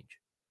scheme change.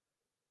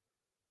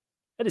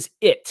 That is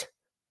it,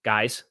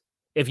 guys.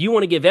 If you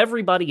want to give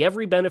everybody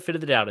every benefit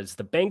of the doubt, it's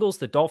the Bengals,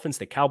 the Dolphins,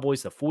 the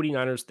Cowboys, the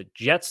 49ers, the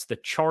Jets, the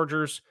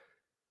Chargers.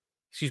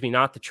 Excuse me,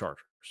 not the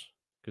Chargers,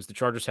 because the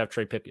Chargers have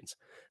Trey Pipkins.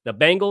 The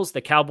Bengals, the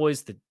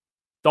Cowboys, the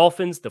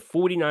Dolphins, the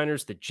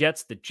 49ers, the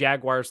Jets, the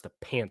Jaguars, the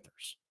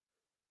Panthers.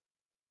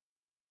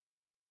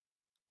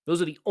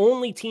 Those are the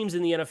only teams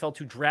in the NFL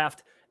to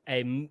draft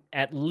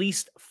at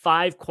least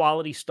 5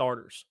 quality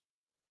starters.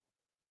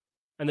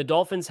 And the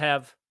Dolphins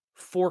have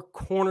 4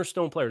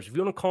 cornerstone players. If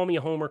you want to call me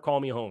a homer, call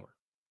me a homer.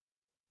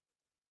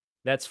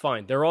 That's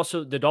fine.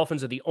 The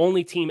Dolphins are the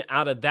only team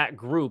out of that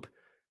group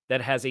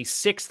that has a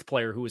 6th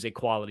player who is a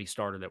quality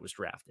starter that was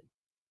drafted.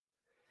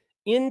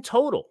 In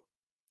total,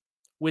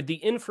 with the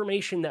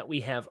information that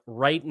we have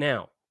right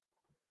now,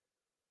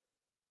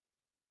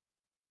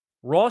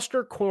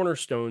 roster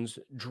cornerstones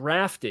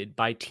drafted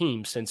by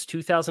teams since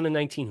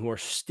 2019 who are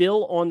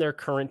still on their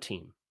current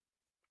team,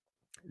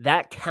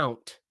 that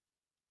count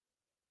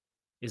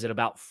is at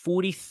about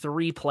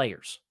 43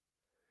 players.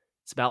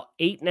 It's about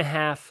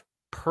 8.5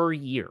 per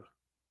year.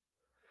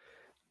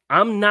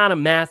 I'm not a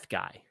math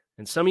guy,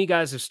 and some of you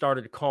guys have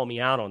started to call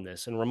me out on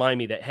this and remind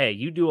me that, hey,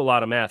 you do a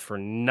lot of math for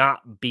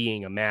not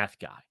being a math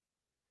guy.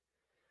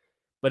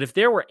 But if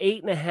there were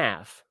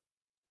 8.5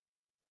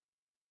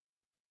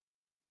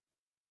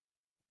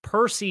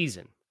 per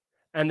season,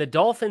 and the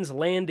Dolphins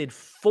landed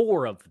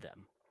 4 of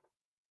them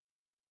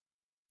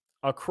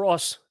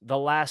across the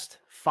last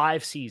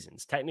 5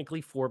 seasons,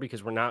 technically 4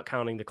 because we're not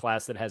counting the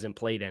class that hasn't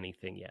played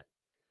anything yet.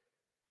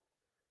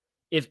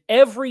 If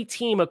every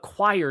team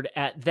acquired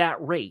at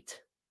that rate,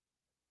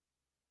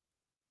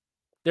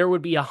 there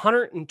would be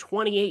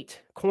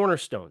 128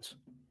 cornerstones.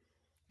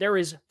 There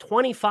is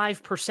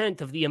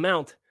 25% of the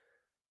amount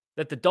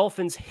that the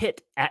Dolphins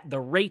hit at the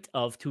rate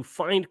of to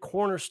find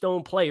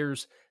cornerstone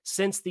players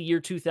since the year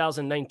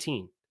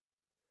 2019.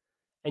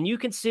 And you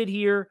can sit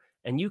here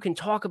and you can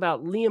talk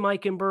about Liam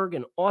Eichenberg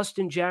and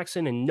Austin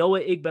Jackson and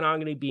Noah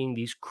Igbenogany being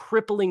these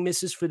crippling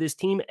misses for this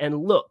team.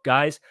 And look,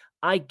 guys,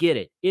 I get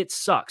it. It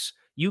sucks.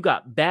 You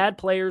got bad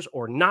players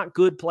or not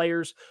good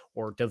players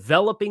or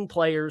developing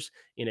players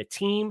in a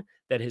team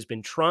that has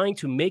been trying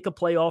to make a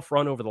playoff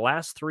run over the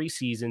last 3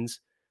 seasons.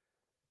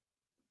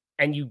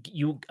 And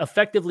you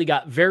effectively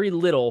got very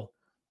little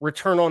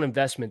return on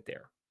investment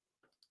there.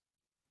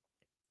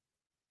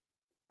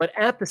 But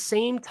at the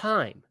same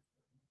time,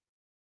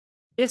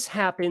 this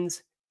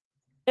happens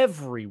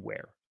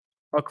everywhere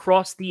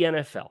across the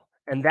NFL.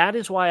 And that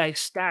is why I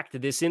stacked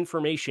this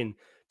information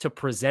to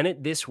present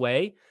it this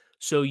way,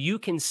 so you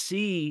can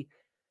see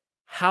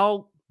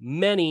how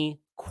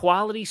many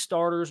quality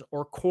starters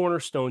or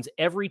cornerstones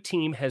every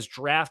team has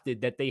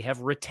drafted that they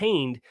have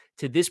retained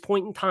to this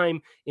point in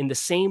time in the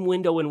same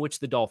window in which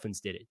the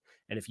Dolphins did it.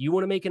 And if you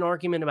want to make an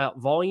argument about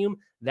volume,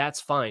 that's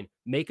fine.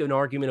 Make an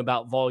argument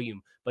about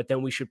volume. But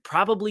then we should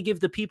probably give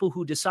the people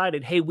who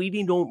decided, hey, we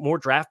need more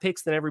draft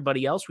picks than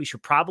everybody else, we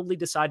should probably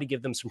decide to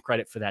give them some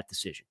credit for that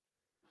decision.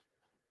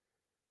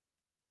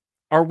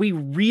 Are we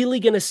really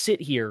going to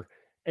sit here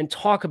and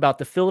talk about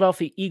the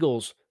Philadelphia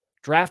Eagles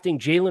drafting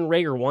Jalen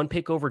Reagor 1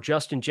 pick over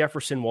Justin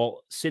Jefferson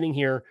while sitting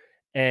here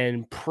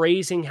and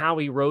praising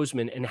Howie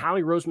Roseman? And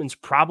Howie Roseman's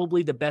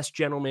probably the best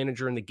general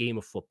manager in the game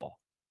of football.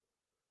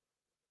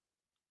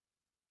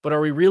 But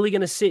are we really going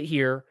to sit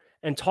here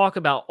and talk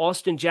about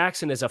Austin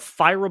Jackson as a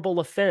fireable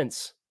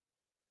offense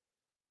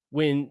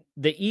when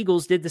the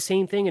Eagles did the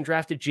same thing and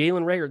drafted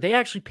Jalen Reagor? They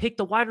actually picked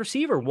the wide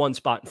receiver 1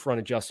 spot in front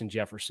of Justin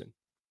Jefferson.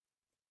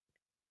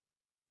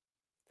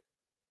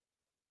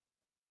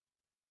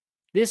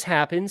 This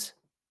happens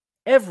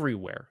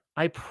everywhere.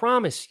 I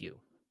promise you.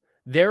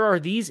 There are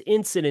these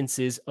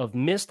incidences of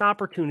missed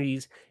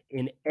opportunities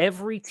in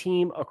every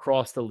team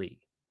across the league.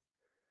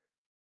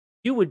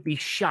 You would be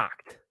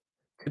shocked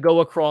to go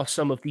across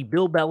some of the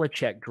Bill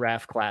Belichick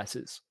draft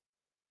classes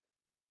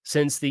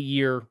since the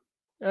year,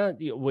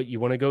 what you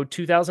want to go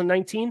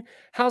 2019?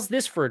 How's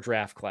this for a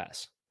draft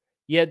class?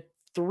 You had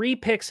 3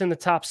 picks in the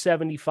top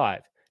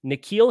 75.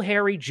 N'Keal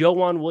Harry,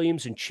 Joejuan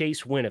Williams, and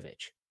Chase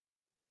Winovich.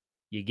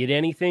 You get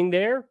anything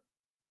there?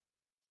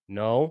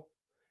 No.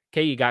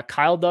 Okay, you got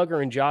Kyle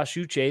Duggar and Josh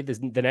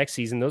Uche the next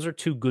season. Those are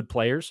 2 good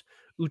players.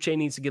 Uche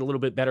needs to get a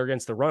little bit better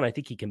against the run. I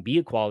think he can be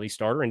a quality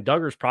starter, and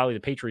Duggar's probably the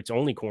Patriots'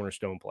 only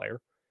cornerstone player.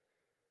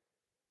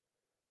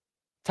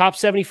 Top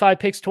 75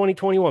 picks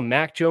 2021,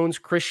 Mac Jones,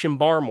 Christian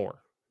Barmore.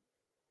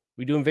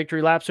 We doing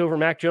victory laps over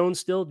Mac Jones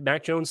still?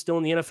 Mac Jones still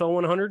in the NFL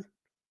 100?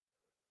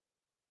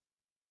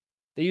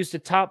 They used a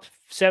top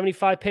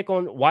 75 pick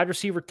on wide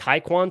receiver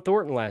Tyquan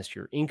Thornton last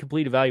year.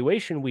 Incomplete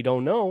evaluation, we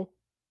don't know.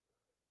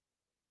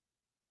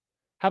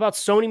 How about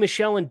Sony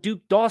Michel and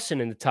Duke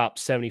Dawson in the top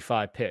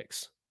 75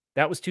 picks?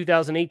 That was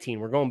 2018.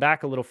 We're going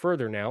back a little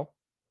further now.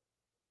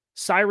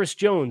 Cyrus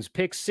Jones,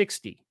 pick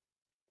 60.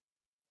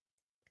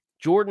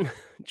 Jordan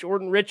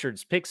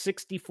Richards, pick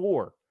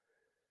 64.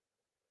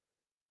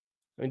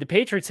 I mean, the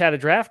Patriots had a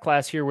draft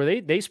class here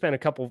where they spent a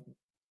couple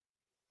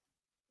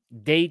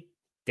day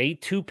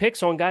 2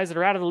 picks on guys that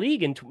are out of the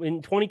league in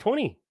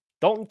 2020.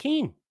 Dalton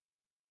Keene,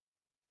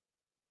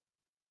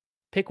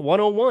 pick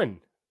 101.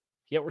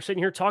 Yet we're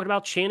sitting here talking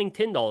about Channing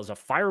Tindall as a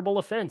fireable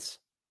offense.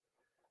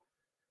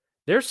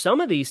 There's some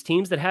of these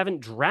teams that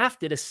haven't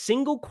drafted a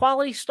single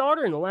quality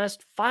starter in the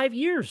last 5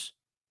 years.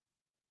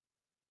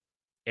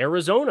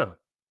 Arizona,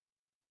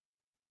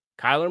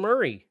 Kyler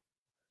Murray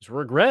has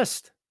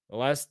regressed the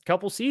last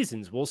couple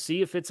seasons. We'll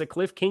see if it's a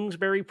Cliff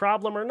Kingsbury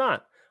problem or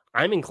not.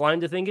 I'm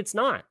inclined to think it's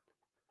not.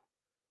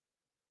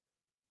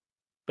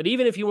 But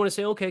even if you want to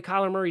say, okay,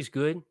 Kyler Murray's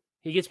good,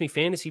 he gets me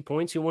fantasy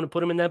points, you want to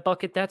put him in that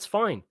bucket, that's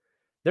fine.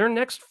 Their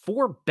next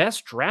 4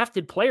 best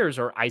drafted players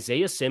are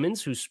Isaiah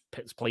Simmons, who's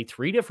played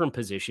 3 different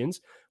positions,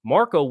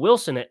 Marco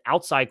Wilson at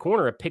outside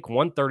corner at pick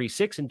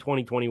 136 in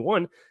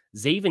 2021,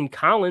 Zaven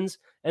Collins,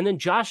 and then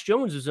Josh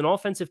Jones, who's an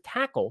offensive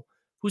tackle,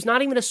 who's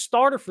not even a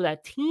starter for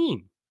that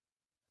team.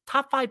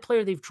 Top 5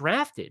 player they've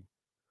drafted.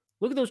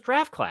 Look at those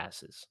draft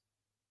classes.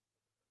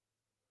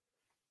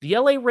 The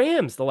LA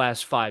Rams the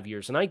last 5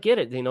 years, and I get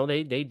it. You know,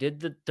 they did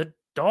the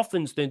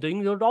Dolphins thing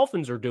the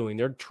Dolphins are doing.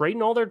 They're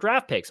trading all their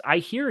draft picks. I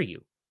hear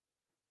you.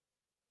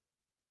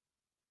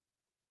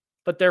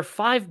 But their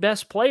 5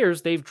 best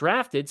players they've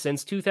drafted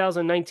since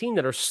 2019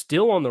 that are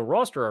still on the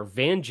roster are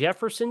Van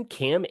Jefferson,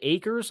 Cam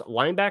Akers,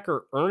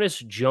 linebacker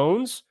Ernest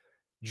Jones,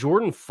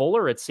 Jordan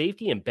Fuller at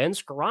safety, and Ben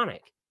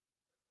Skoranek,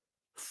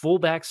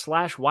 fullback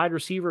 / wide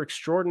receiver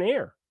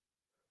extraordinaire.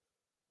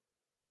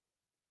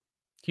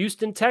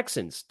 Houston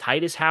Texans,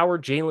 Titus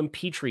Howard, Jalen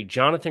Petrie,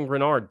 Jonathan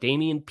Grenard,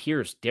 Damian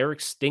Pierce, Derek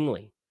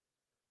Stingley.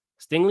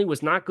 Stingley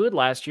was not good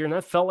last year, and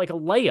that felt like a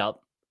layup.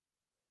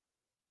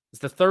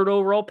 It's the 3rd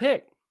overall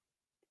pick.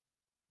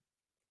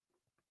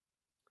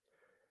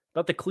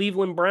 About the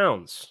Cleveland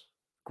Browns,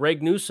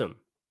 Greg Newsome,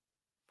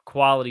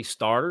 quality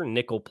starter,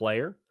 nickel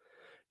player.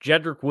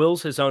 Jedrick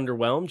Wills has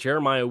underwhelmed.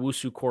 Jeremiah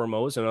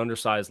Owusu-Koramoah is an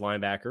undersized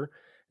linebacker.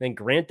 Then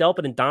Grant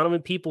Delpit and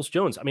Donovan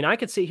Peoples-Jones. I mean, I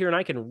could sit here and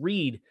I can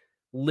read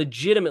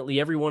legitimately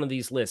every one of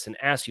these lists and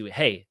ask you,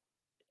 hey,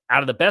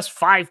 out of the best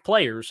 5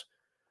 players,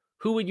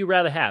 who would you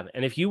rather have?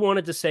 And if you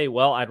wanted to say,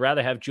 well, I'd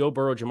rather have Joe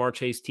Burrow, Jamar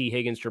Chase, T.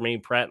 Higgins,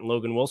 Jermaine Pratt, and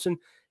Logan Wilson,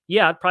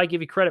 yeah, I'd probably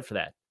give you credit for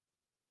that.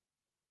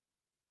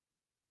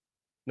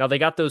 Now, they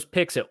got those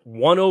picks at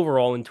 1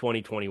 overall in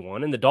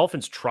 2021, and the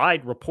Dolphins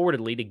tried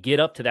reportedly to get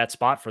up to that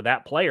spot for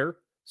that player.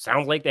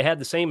 Sounds like they had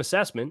the same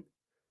assessment.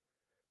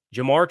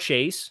 Jamar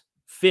Chase,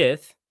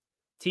 5th.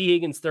 T.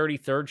 Higgins,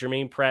 33rd.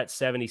 Jermaine Pratt,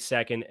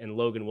 72nd. And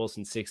Logan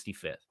Wilson,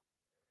 65th.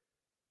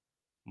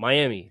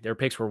 Miami, their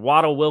picks were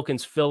Waddle,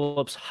 Wilkins,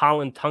 Phillips,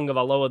 Holland,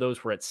 Tagovailoa.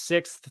 Those were at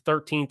 6th,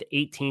 13th,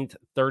 18th,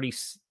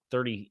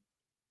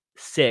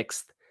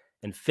 36th,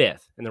 and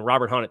 5th. And then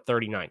Robert Hunt at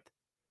 39th.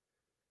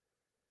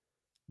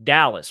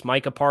 Dallas,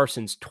 Micah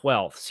Parsons,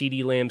 12th.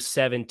 CeeDee Lamb,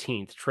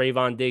 17th.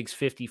 Trayvon Diggs,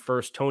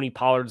 51st. Tony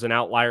Pollard's an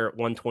outlier at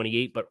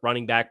 128, but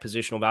running back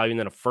positional value, and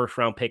then a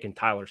first-round pick in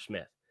Tyler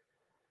Smith.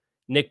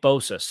 Nick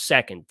Bosa,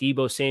 2nd.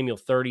 Deebo Samuel,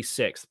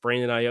 36th.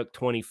 Brandon Ayuk,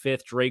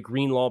 25th. Dre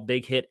Greenlaw,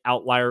 big hit,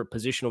 outlier,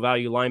 positional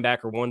value,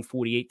 linebacker,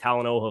 148.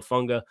 Talanoa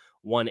Hufanga,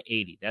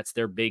 180. That's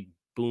their big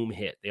boom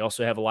hit. They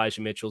also have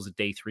Elijah Mitchell as a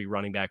day 3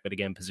 running back, but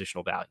again,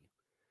 positional value.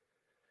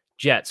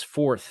 Jets,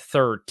 4th,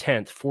 3rd,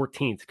 10th,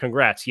 14th.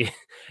 Congrats. You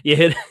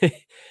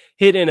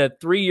hit in a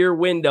 3-year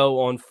window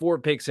on 4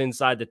 picks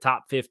inside the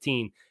top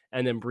 15,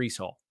 and then Breece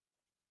Hall.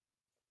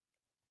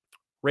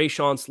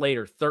 Rashawn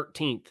Slater,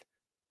 13th.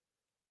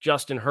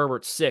 Justin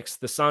Herbert, 6th.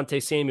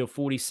 Asante Samuel,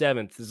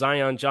 47th.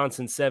 Zion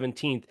Johnson,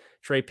 17th.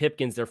 Trey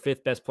Pipkins, their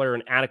 5th best player,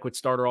 an adequate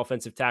starter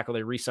offensive tackle.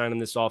 They re-signed him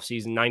this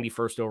offseason,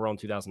 91st overall in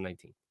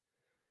 2019.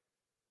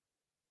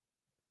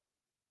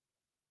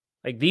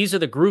 Like, these are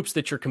the groups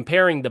that you're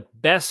comparing the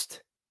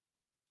best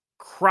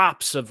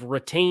crops of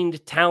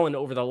retained talent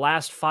over the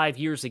last 5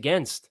 years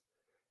against.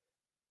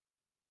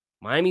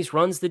 Miami's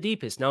runs the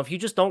deepest. Now, if you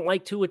just don't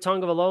like Tua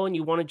Tagovailoa and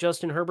you wanted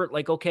Justin Herbert,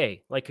 like,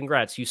 okay, like,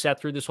 congrats. You sat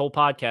through this whole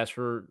podcast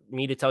for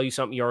me to tell you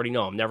something you already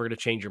know. I'm never going to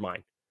change your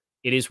mind.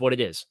 It is what it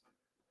is.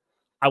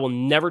 I will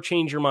never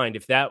change your mind.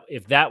 If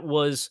that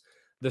was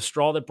the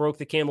straw that broke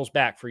the camel's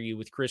back for you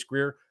with Chris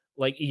Grier,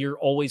 like, you're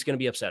always going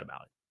to be upset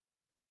about it.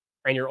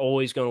 And you're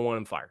always going to want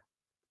him fired.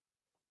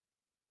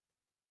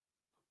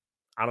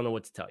 I don't know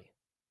what to tell you.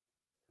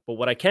 But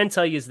what I can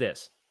tell you is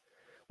this.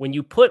 When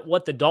you put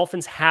what the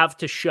Dolphins have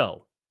to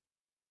show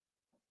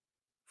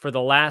for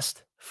the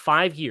last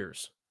 5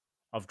 years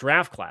of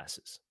draft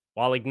classes,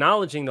 while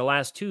acknowledging the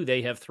last 2,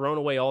 they have thrown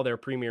away all their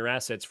premier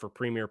assets for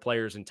premier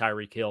players in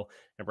Tyreek Hill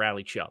and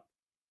Bradley Chubb.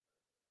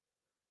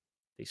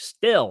 They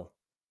still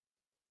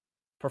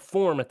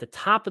perform at the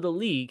top of the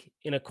league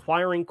in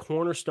acquiring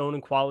cornerstone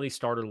and quality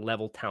starter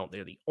level talent.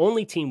 They're the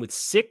only team with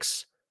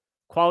 6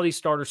 quality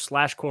starters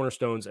 /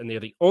 cornerstones, and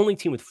they're the only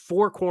team with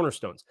 4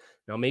 cornerstones.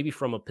 Now, maybe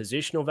from a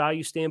positional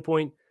value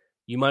standpoint,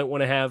 you might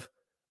want to have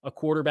a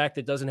quarterback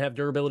that doesn't have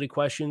durability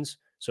questions.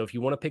 So if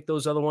you want to pick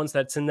those other ones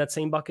that's in that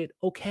same bucket,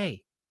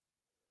 okay.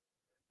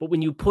 But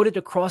when you put it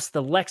across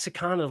the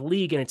lexicon of the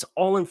league and it's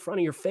all in front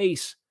of your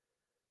face,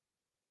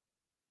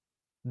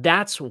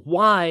 that's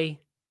why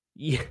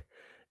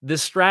the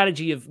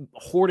strategy of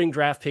hoarding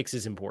draft picks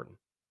is important.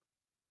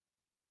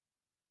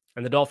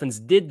 And the Dolphins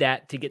did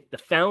that to get the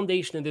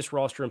foundation of this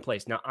roster in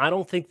place. Now, I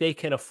don't think they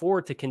can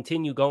afford to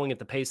continue going at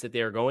the pace that they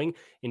are going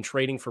in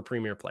trading for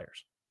premier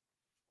players.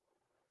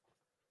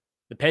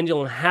 The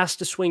pendulum has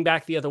to swing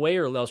back the other way,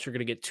 or else you're going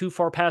to get too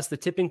far past the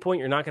tipping point.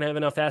 You're not going to have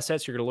enough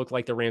assets. You're going to look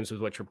like the Rams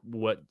with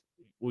what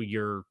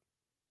your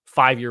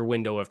 5-year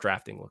window of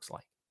drafting looks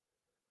like.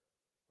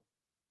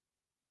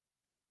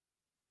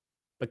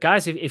 But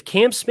guys, if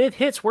Cam Smith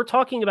hits, we're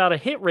talking about a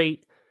hit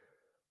rate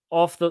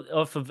off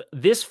of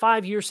this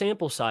 5-year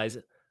sample size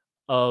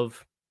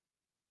of,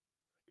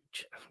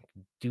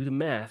 do the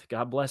math,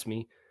 God bless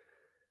me,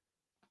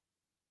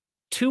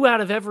 2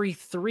 out of every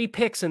 3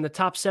 picks in the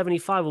top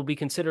 75 will be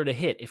considered a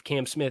hit if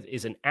Cam Smith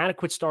is an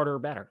adequate starter or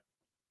better.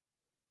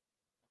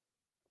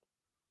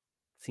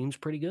 Seems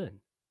pretty good.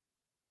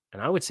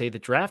 And I would say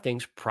that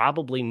drafting's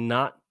probably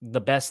not the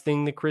best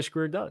thing that Chris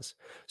Grier does.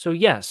 So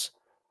yes,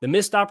 the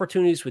missed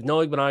opportunities with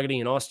Noah Benogany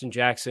and Austin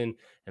Jackson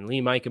and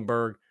Lee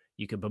Meichenberg,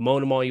 you can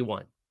bemoan them all you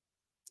want.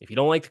 If you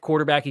don't like the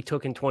quarterback he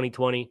took in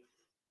 2020,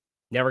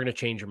 never going to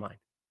change your mind.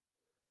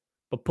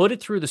 But put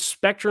it through the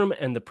spectrum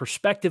and the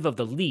perspective of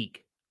the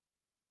league.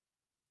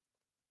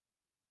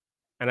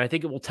 And I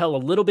think it will tell a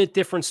little bit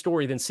different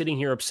story than sitting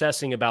here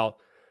obsessing about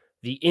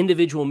the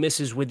individual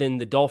misses within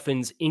the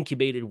Dolphins'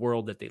 incubated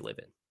world that they live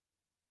in.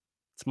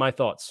 It's my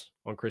thoughts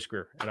on Chris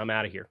Grier, and I'm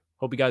out of here.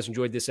 Hope you guys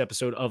enjoyed this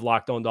episode of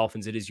Locked On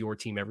Dolphins. It is your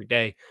team every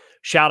day.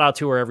 Shout out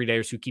to our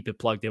everydayers who keep it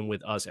plugged in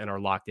with us and are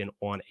locked in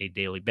on a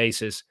daily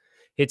basis.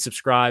 Hit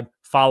subscribe,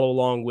 follow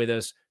along with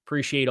us.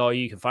 Appreciate all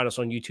you. You can find us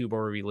on YouTube or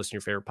wherever you listen to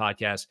your favorite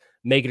podcast.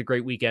 Make it a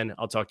great weekend.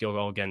 I'll talk to you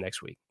all again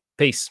next week.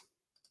 Peace.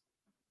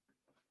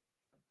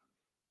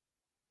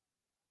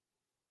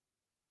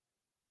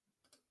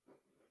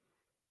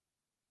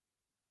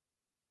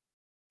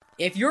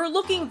 If you're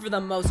looking for the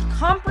most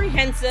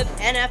comprehensive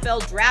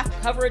NFL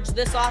draft coverage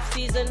this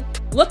offseason,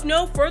 look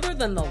no further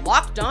than the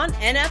Locked On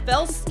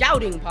NFL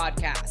Scouting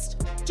Podcast.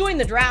 Join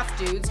the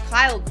draft dudes,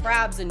 Kyle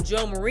Krabs and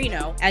Joe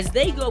Marino, as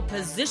they go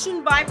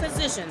position by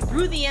position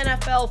through the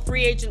NFL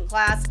free agent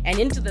class and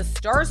into the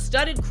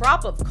star-studded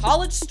crop of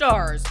college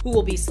stars who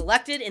will be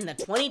selected in the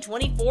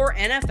 2024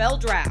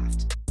 NFL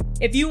Draft.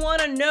 If you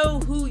want to know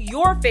who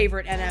your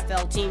favorite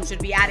NFL team should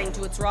be adding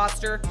to its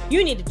roster,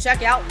 you need to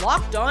check out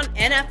Locked On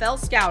NFL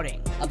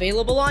Scouting,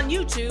 available on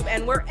YouTube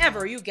and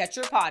wherever you get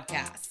your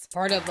podcasts.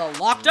 Part of the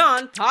Locked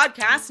On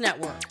Podcast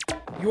Network.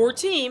 Your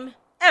team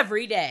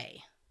every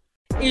day.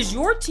 Is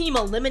your team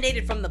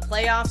eliminated from the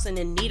playoffs and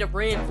in need of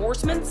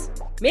reinforcements?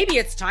 Maybe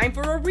it's time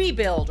for a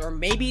rebuild, or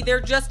maybe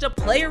they're just a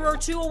player or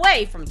two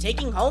away from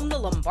taking home the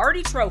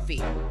Lombardi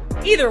Trophy.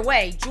 Either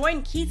way,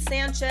 join Keith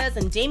Sanchez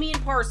and Damian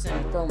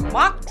Parson for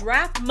Mock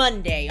Draft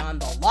Monday on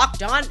the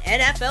Locked On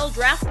NFL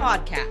Draft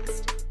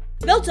Podcast.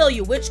 They'll tell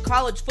you which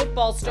college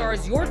football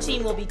stars your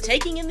team will be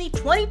taking in the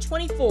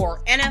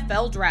 2024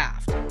 NFL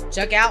Draft.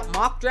 Check out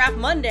Mock Draft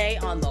Monday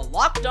on the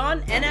Locked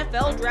On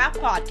NFL Draft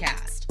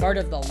Podcast, part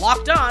of the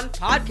Locked On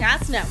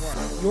Podcast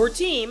Network. Your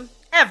team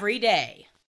every day.